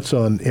thoughts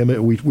on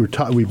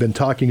we've been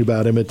talking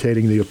about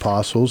imitating the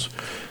apostles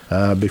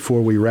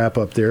before we wrap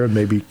up there, and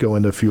maybe go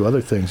into a few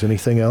other things.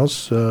 Anything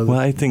else? Well,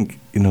 I think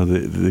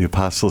the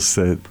apostles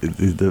said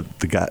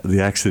the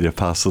Acts of the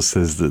Apostles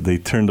says that they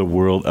turned the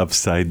world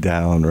upside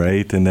down,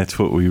 right? And that's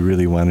what we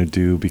really want to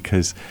do,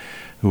 because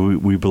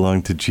we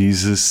belong to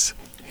Jesus.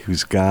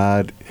 Who's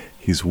God,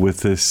 He's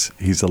with us,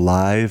 He's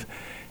alive,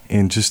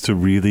 and just to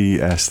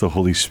really ask the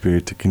Holy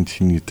Spirit to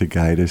continue to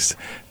guide us,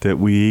 that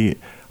we,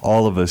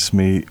 all of us,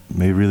 may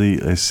really,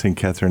 as St.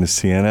 Catherine of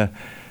Siena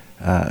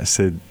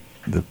said,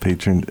 the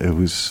patron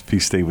whose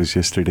feast day was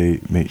yesterday,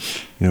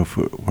 if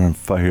we're on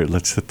fire,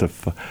 let's set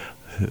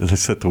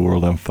the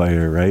world on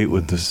fire, right?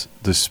 With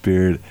the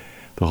Spirit,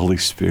 the Holy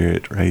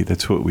Spirit, right?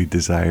 That's what we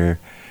desire,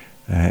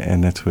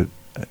 and that's what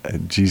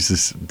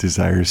Jesus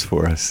desires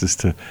for us, is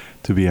to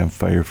be on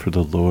fire for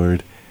the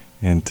Lord,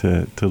 and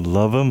to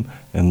love Him,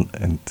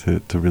 and to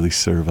really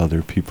serve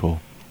other people.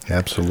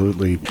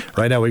 Absolutely.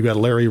 Right now we've got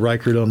Larry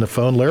Reichert on the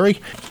phone.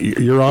 Larry,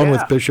 you're on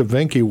with Bishop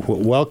Vinke.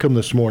 Welcome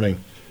this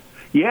morning.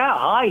 Yeah,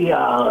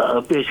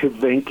 hi, Bishop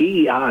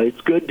Vinke. It's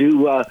good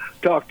to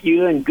talk to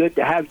you, and good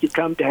to have you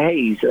come to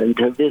Hayes and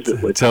to visit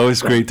with us. It's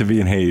always great to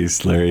be in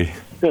Hayes, Larry.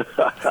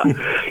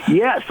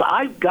 Yes,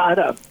 I've got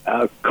a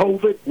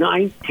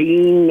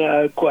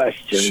COVID-19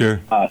 question. Sure.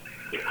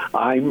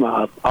 I'm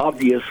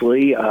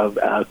obviously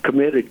a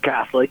committed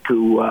Catholic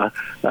who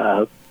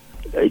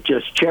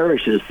just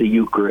cherishes the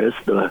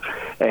Eucharist,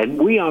 and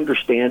we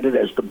understand it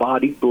as the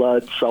body,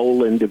 blood,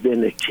 soul, and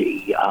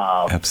divinity.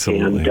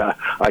 Absolutely. And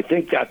I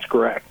think that's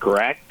correct?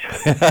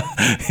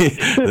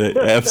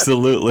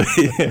 Absolutely.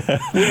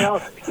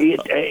 Well,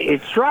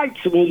 it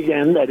strikes me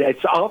then that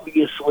it's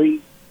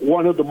obviously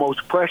one of the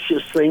most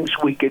precious things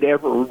we could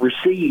ever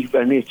receive,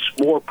 and it's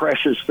more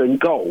precious than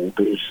gold.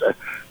 Is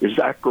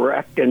that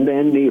correct? And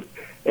then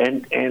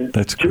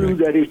That's true correct.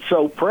 that it's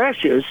so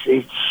precious,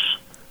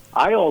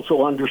 I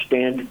also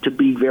understand it to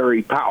be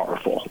very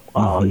powerful.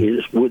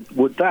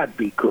 Would that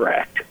be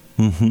correct?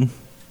 Mm-hmm.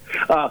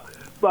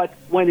 But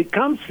when it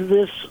comes to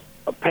this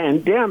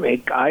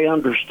pandemic, I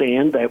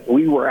understand that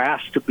we were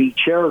asked to be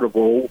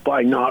charitable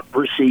by not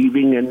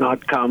receiving and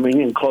not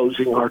coming and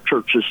closing our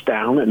churches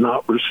down and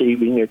not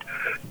receiving it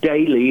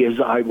daily as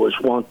I was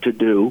wont to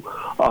do.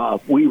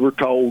 We were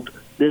told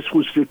this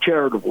was the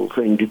charitable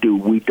thing to do.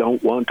 We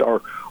don't want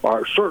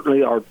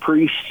certainly our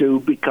priests to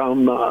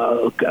become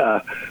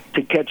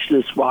to catch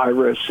this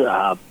virus.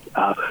 So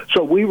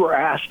we were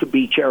asked to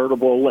be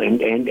charitable, and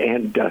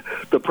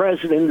the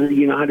President of the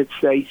United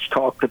States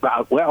talked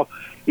about, well,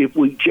 if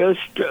we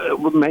just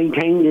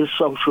maintain this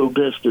social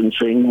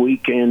distancing, we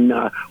can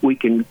avoid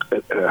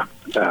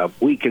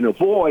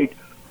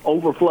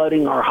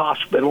overflooding our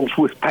hospitals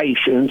with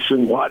patients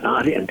and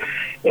whatnot. And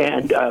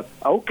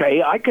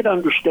okay, I could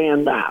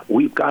understand that.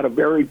 We've got a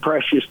very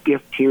precious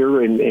gift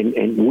here,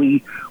 and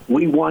we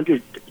want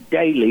it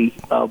daily,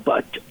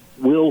 but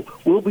we'll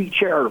be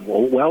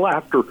charitable. Well,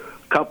 after a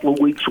couple of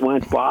weeks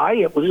went by,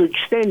 it was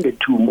extended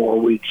 2 more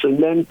weeks,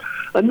 and then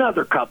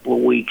another couple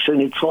of weeks,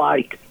 and it's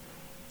like,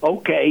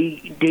 okay,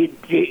 did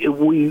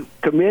we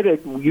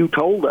committed? You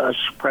told us,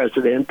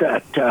 President,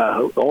 that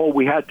all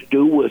we had to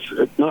do was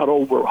not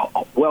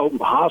overwhelm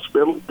the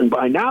hospital, and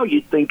by now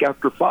you'd think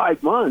after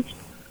 5 months,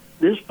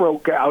 this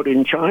broke out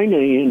in China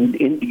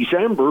in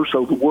December,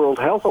 so the World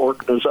Health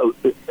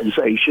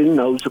Organization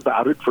knows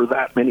about it for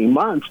that many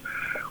months.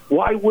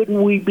 Why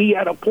wouldn't we be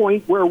at a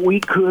point where we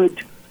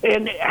could?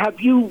 And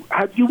have you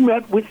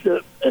met with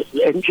the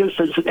and just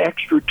as an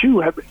extra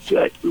too,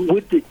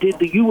 did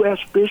the U.S.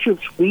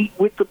 bishops meet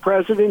with the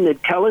president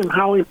and tell him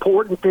how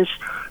important this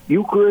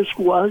Eucharist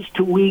was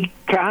to we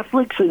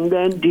Catholics? And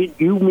then did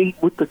you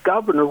meet with the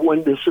governor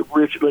when this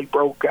originally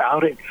broke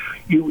out, and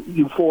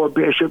you 4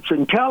 bishops,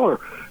 and tell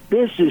her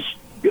this is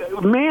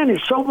man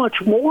is so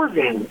much more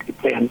than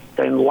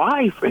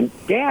life and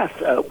death.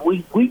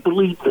 We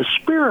believe the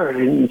Spirit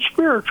and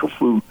spiritual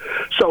food.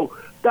 So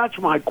that's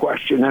my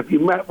question. Have you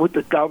met with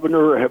the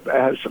governor? Have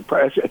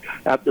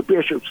the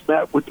bishops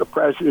met with the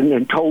president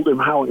and told him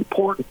how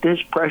important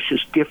this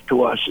precious gift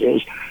to us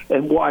is,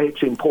 and why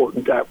it's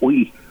important that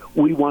we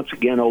once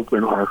again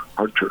open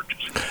our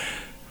churches?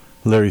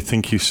 Larry,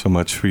 thank you so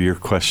much for your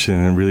question,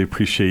 and really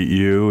appreciate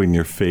you and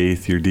your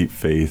faith, your deep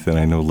faith. And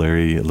I know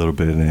Larry a little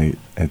bit, and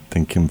I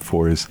thank him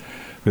for his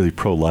really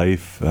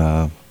pro-life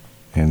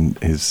and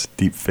his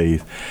deep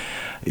faith.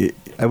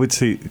 I would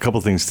say a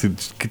couple things to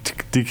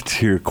get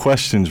to your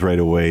questions right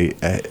away.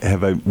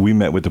 We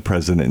met with the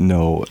president?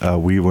 No,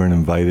 we weren't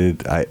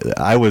invited.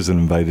 I wasn't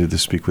invited to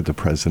speak with the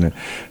president.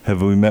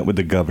 Have we met with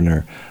the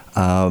governor?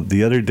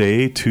 The other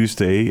day,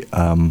 Tuesday,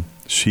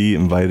 she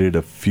invited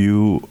a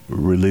few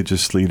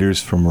religious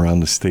leaders from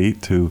around the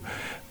state to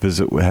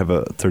visit, have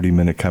a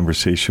 30-minute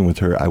conversation with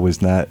her. I was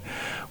not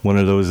one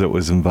of those that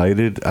was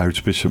invited.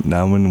 Archbishop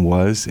Naumann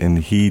was, and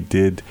he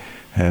did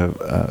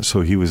have,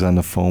 so he was on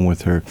the phone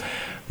with her.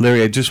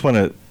 Larry, I just want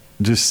to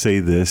just say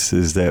this,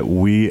 is that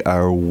we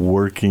are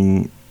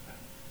working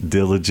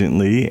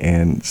diligently,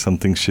 and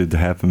something should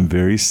happen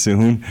very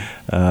soon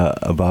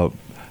about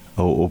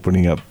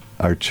opening up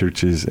our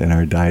churches and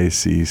our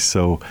diocese.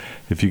 So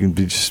if you can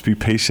just be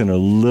patient a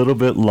little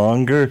bit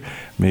longer,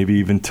 maybe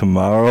even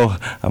tomorrow,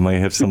 I might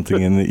have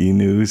something in the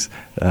e-news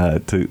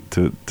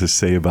to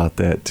say about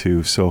that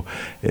too. So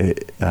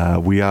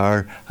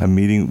I'm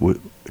meeting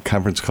with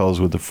conference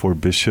calls with the 4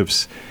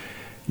 bishops.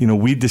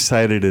 We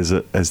decided as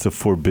the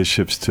 4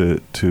 bishops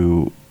to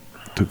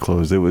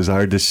close. It was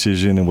our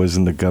decision. It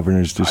wasn't the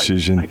governor's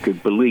decision. I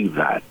could believe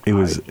that. It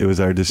was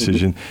our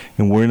decision,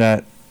 and we're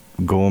not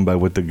going by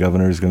what the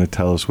governor is going to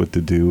tell us what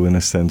to do. In a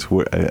sense,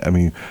 we're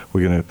going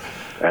to,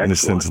 in a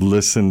sense,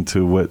 listen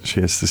to what she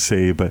has to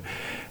say.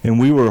 And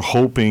we were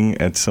hoping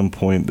at some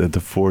point that the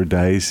 4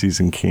 dioceses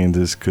in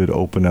Kansas could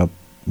open up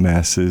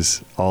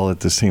masses all at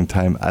the same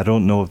time. I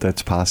don't know if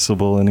that's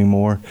possible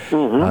anymore,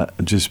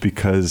 just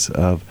because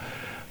of,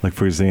 like,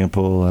 for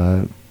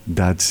example,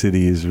 Dodge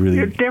City is really...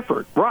 They're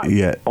different, right.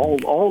 Yeah.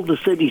 All the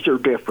cities are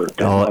different.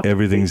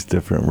 Everything's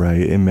different, right?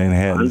 In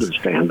Manhattan. I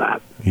understand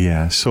that.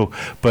 Yeah. So,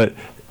 but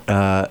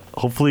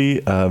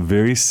hopefully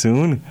very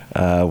soon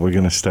we're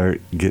going to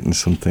start getting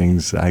some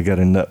things. I got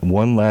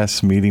one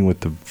last meeting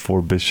with the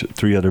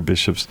 3 other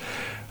bishops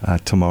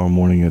tomorrow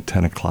morning at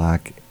 10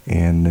 o'clock,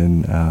 and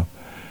then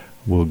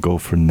we'll go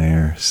from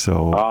there.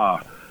 So...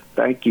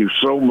 Thank you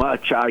so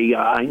much.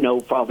 I know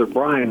Father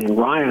Brian and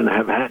Ryan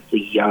have had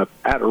the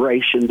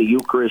adoration, the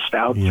Eucharist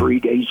out 3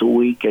 days a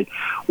week, and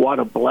what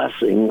a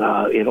blessing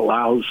it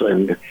allows.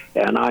 And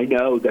I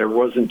know there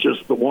wasn't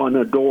just the one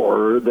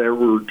adorer; there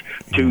were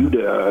 2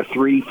 to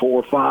 3,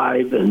 4,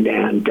 5,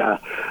 and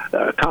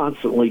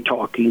constantly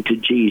talking to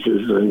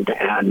Jesus,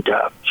 and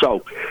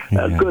so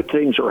good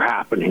things are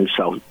happening.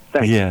 So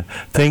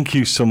thank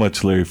you so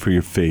much, Larry, for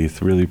your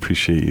faith. Really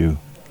appreciate you.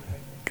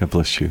 God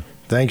bless you.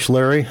 Thanks,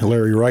 Larry.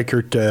 Larry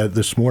Reichert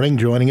this morning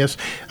joining us.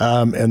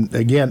 And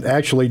again,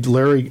 actually,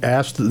 Larry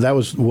asked, that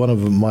was one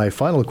of my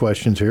final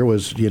questions here,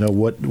 was,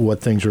 what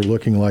things are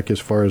looking like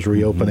as far as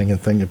reopening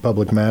and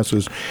public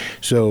masses.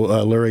 So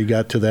Larry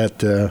got to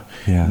that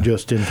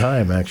just in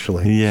time,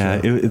 actually.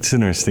 Yeah, so. It's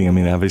interesting. I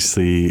mean,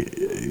 obviously,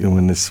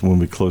 when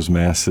we closed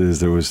masses,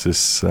 there was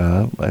this...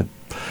 a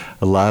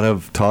lot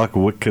of talk,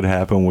 what could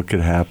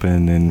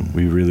happen, and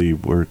we really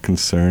were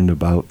concerned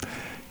about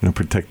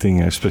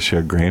protecting especially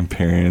our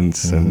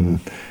grandparents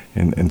and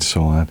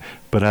so on.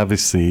 But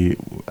obviously,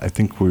 I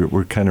think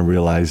we're kind of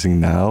realizing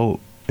now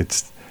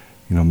it's,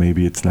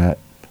 maybe it's not,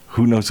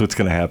 who knows what's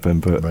going to happen,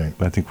 but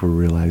I think we're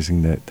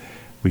realizing that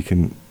we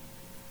can,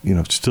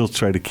 still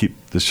try to keep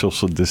the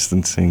social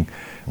distancing,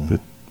 but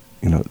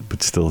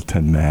still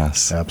attend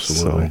Mass.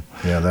 Absolutely.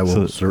 So, that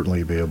will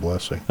certainly be a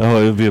blessing.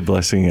 Oh, it'll be a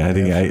blessing.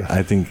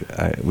 I think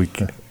we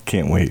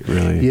can't wait,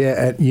 really.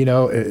 Yeah,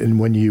 and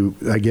when you,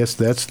 I guess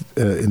that's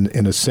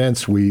in a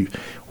sense, we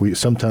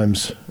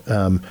sometimes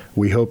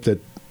we hope that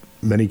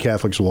many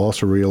Catholics will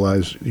also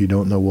realize you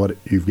don't know what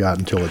you've got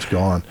until it's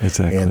gone.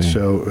 Exactly. And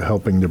so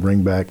helping to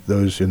bring back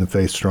those in the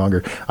faith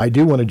stronger. I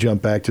do want to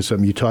jump back to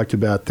something you talked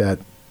about, that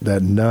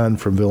nun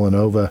from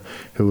Villanova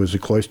who was a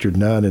cloistered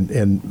nun,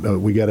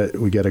 and we got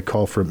a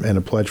call from and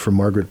a pledge from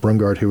Margaret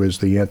Brungart, who is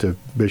the aunt of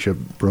Bishop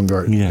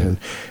Brungart. Yeah.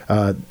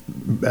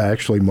 And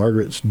actually,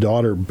 Margaret's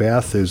daughter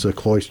Beth is a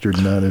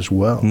cloistered nun as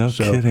well. No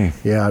kidding.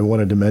 Yeah, I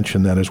wanted to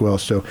mention that as well.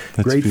 So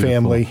that's great beautiful.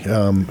 Family,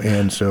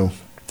 and so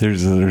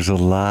there's a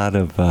lot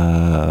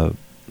of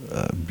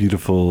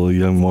beautiful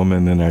young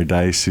women in our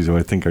diocese who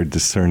I think are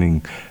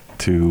discerning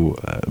to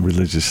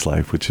religious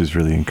life, which is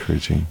really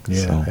encouraging.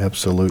 Yeah,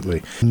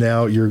 absolutely.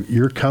 Now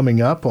you're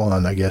coming up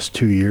on, I guess,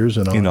 2 years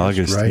in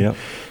August, right? Yep.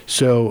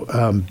 So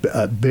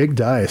a big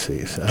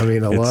diocese. I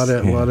mean, a lot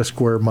of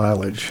square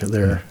mileage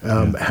there.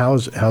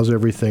 How's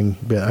everything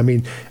been? I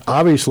mean,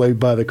 obviously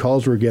by the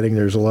calls we're getting,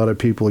 there's a lot of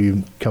people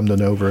you've come to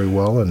know very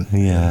well. And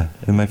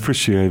in my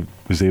first year, I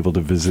was able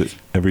to visit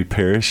every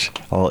parish,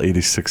 all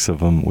 86 of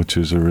them, which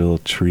was a real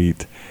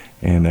treat.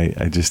 And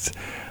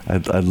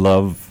I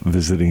love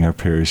visiting our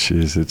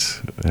parishes.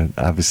 It's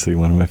obviously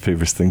one of my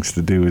favorite things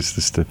to do is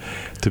just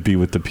to be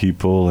with the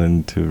people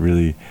and to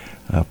really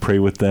pray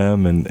with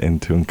them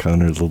and to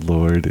encounter the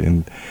Lord.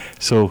 And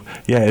so,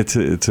 it's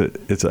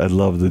I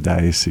love the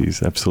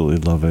diocese. Absolutely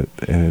love it.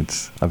 And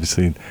it's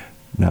obviously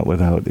not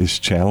without its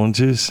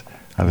challenges.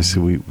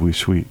 Obviously, we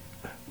wish we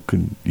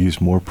could use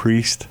more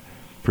priests.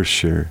 For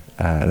sure.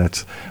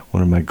 That's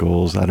one of my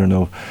goals. I don't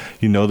know if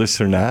you know this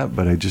or not,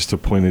 but I just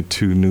appointed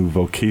 2 new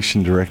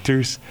vocation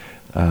directors,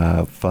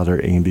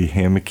 Father Andy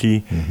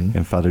Hammocky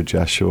and Father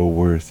Joshua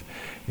Worth.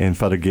 And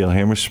Father Gail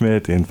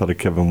Hammerschmidt and Father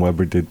Kevin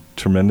Weber did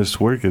tremendous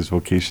work as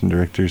vocation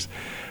directors.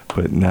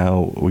 But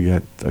now we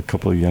got a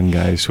couple of young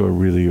guys who are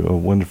really a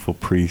wonderful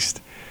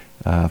priest.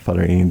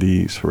 Father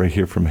Andy's right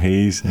here from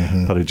Hayes.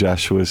 Father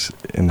Joshua's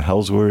in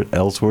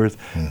Ellsworth.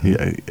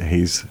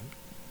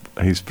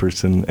 Hayes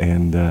person,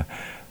 and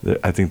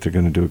I think they're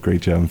going to do a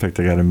great job. In fact,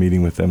 I got a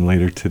meeting with them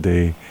later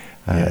today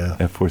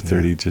at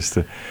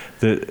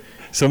 4:30.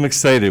 So I'm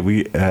excited.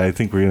 I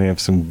think we're going to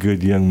have some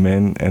good young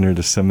men enter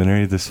the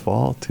seminary this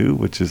fall too,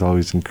 which is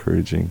always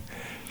encouraging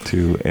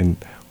too. And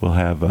we'll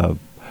have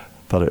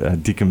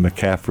Deacon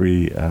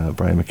McCaffrey,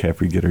 Brian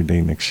McCaffrey, get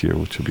ordained next year,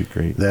 which will be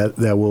great.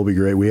 That will be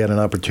great. We had an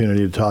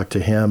opportunity to talk to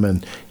him,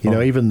 and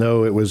even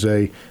though it was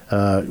a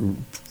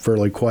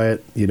fairly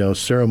quiet,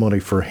 ceremony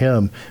for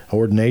him,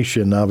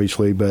 ordination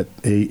obviously, but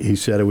he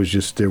said it was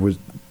just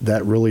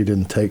that really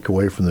didn't take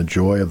away from the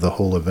joy of the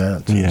whole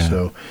event. Yeah.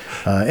 So,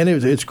 and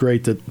it's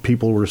great that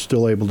people were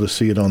still able to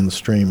see it on the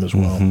stream as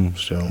well. Mm-hmm.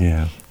 So,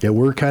 yeah,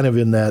 we're kind of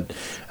in that.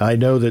 I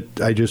know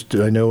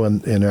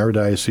in our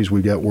diocese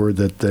we got word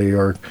that they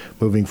are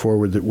moving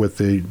forward with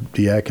the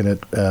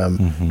diaconate,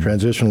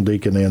 transitional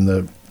deacon, and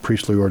the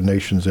priestly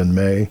ordinations in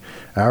May.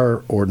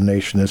 Our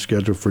ordination is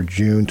scheduled for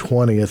June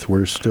 20th.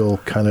 We're still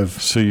kind of...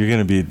 So you're going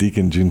to be a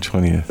deacon June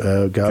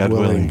 20th? God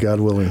willing.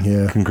 God willing,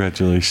 yeah.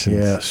 Congratulations.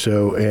 Yeah,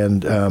 so,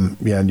 and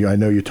I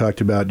know you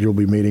talked about you'll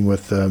be meeting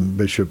with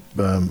Archbishop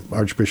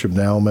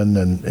Naumann,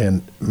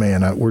 and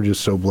man, we're just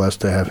so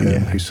blessed to have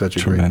him. Yeah, he's such a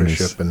tremendous. Great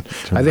bishop. And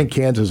I think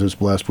Kansas is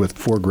blessed with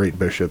 4 great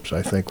bishops.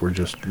 I think we're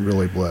just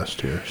really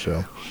blessed here.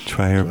 So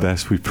try our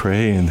best, we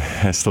pray, and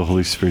ask the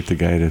Holy Spirit to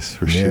guide us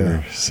for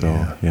sure.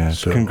 So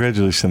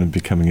congratulations on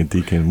becoming a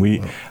deacon.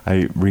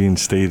 I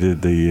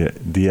reinstated the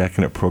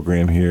diaconate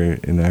program here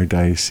in our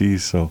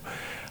diocese, so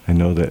I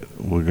know that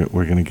we're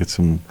going to get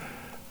some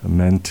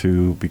men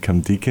to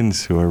become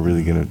deacons who are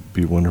really going to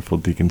be wonderful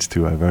deacons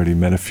too. I've already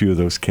met a few of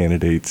those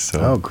candidates.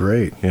 So.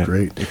 Great, yeah,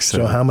 great.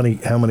 excited. So how many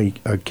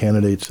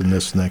candidates in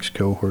this next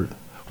cohort?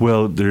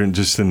 Well, they're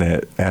just in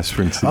that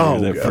aspirants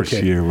that first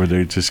year where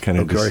they're just kind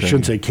of. I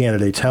shouldn't say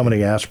candidates. How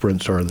many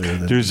aspirants are there?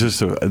 There's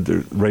just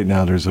right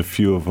now. There's a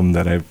few of them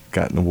that I've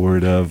gotten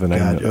word of, and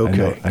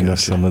I know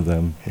some of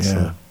them. Yeah,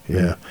 so.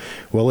 yeah.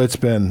 Well, it's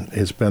been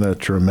a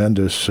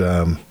tremendous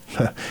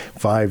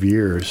 5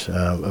 years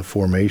of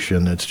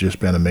formation. It's just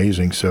been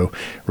amazing. So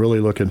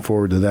really looking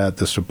forward to that.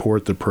 The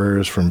support, the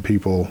prayers from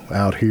people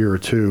out here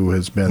too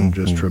has been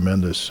just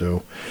tremendous.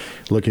 So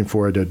looking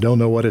forward to it. Don't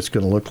know what it's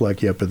going to look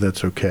like yet, but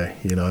that's okay.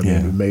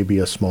 It may be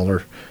a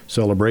smaller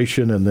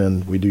celebration and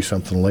then we do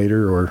something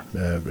later, or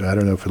I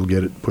don't know if it'll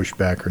get it pushed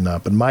back or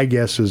not. But my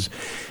guess is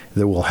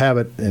that we'll have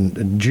it,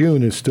 and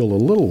June is still a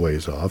little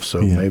ways off,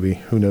 so maybe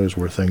who knows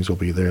where things will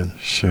be then.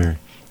 Sure.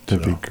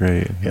 That'd be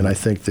great. Yeah. And I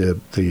think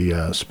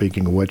the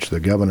speaking of which,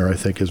 the governor, I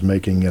think, is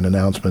making an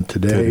announcement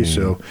today,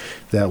 so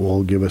that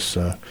will give us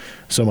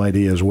some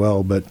idea as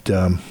well. But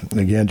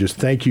again, just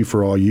thank you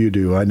for all you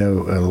do. I know,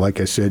 like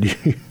I said,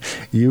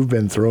 you've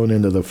been thrown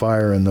into the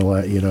fire in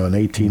in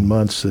 18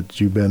 months that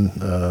you've been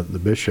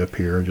the bishop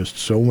here. Just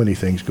so many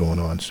things going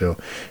on. So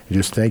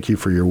just thank you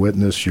for your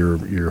witness,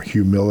 your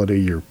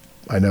humility,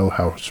 I know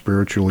how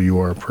spiritual you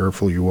are,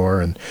 prayerful you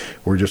are, and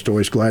we're just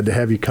always glad to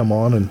have you come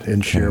on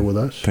and share with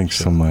us. Thanks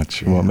so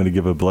much. You want me to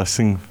give a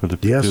blessing for the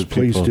people? Yes,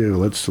 please do.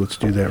 Let's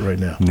do that right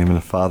now. In the name of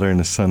the Father, and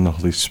the Son, and the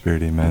Holy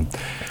Spirit, amen.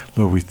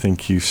 Lord, we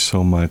thank you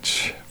so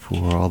much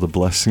for all the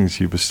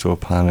blessings you bestow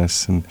upon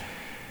us. And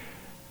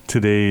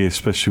today,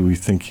 especially, we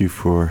thank you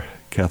for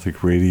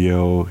Catholic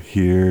Radio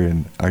here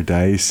in our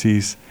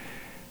diocese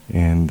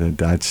and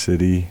Dodge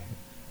City.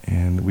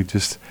 And we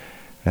just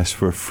ask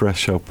for a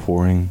fresh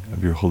outpouring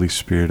of your Holy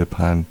Spirit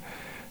upon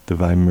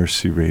Divine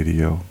Mercy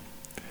Radio.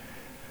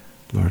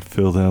 Lord,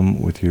 fill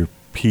them with your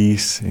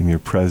peace and your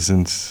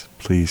presence.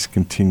 Please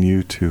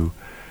continue to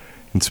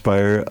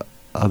inspire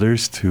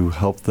others to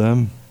help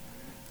them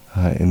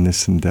in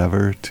this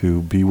endeavor,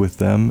 to be with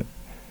them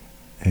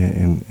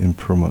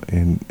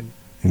in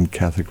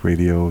Catholic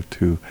Radio,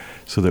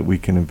 so that we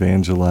can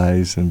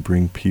evangelize and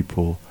bring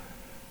people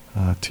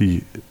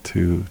to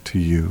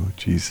you,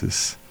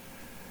 Jesus.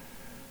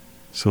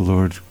 So,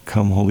 Lord,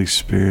 come, Holy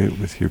Spirit,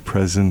 with your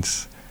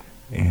presence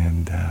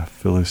and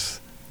fill us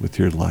with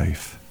your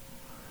life.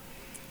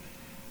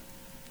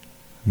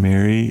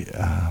 Mary,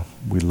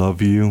 we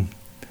love you.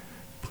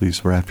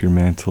 Please wrap your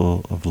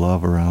mantle of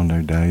love around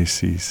our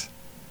diocese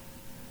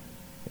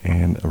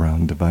and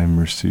around Divine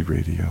Mercy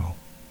Radio.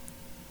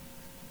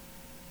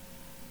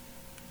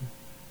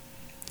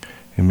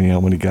 And may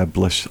Almighty God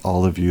bless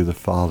all of you, the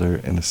Father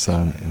and the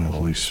Son and the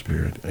Holy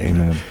Spirit.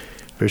 Amen.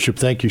 Bishop,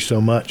 thank you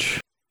so much.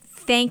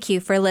 Thank you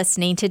for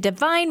listening to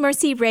Divine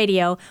Mercy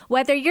Radio.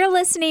 Whether you're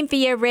listening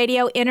via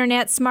radio,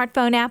 internet,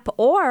 smartphone app,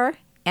 or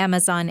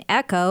Amazon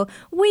Echo,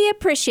 we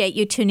appreciate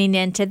you tuning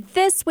in to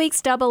this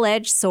week's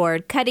Double-Edged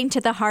Sword, cutting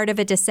to the heart of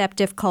a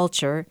deceptive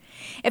culture.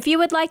 If you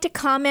would like to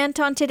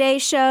comment on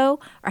today's show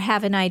or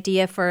have an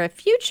idea for a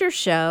future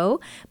show,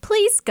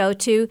 please go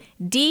to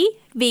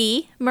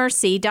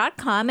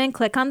dvmercy.com and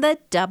click on the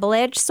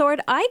Double-Edged Sword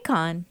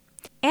icon.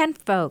 And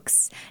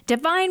folks,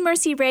 Divine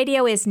Mercy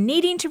Radio is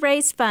needing to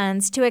raise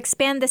funds to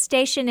expand the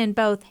station in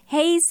both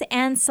Hays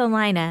and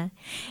Salina.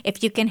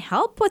 If you can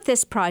help with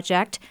this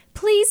project,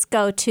 please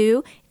go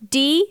to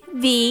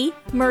dvmercy.com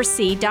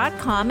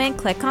and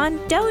click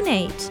on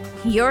Donate.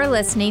 You're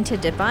listening to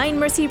Divine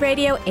Mercy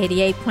Radio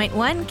 88.1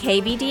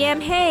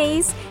 KVDM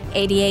Hayes,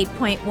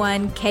 88.1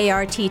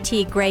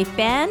 KRTT Great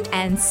Bend,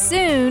 and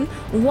soon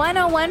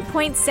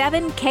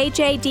 101.7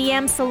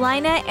 KJDM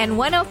Salina and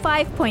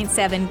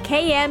 105.7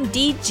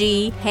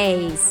 KMDG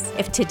Hayes.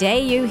 If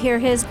today you hear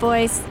his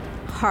voice,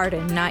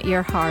 harden not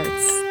your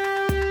hearts.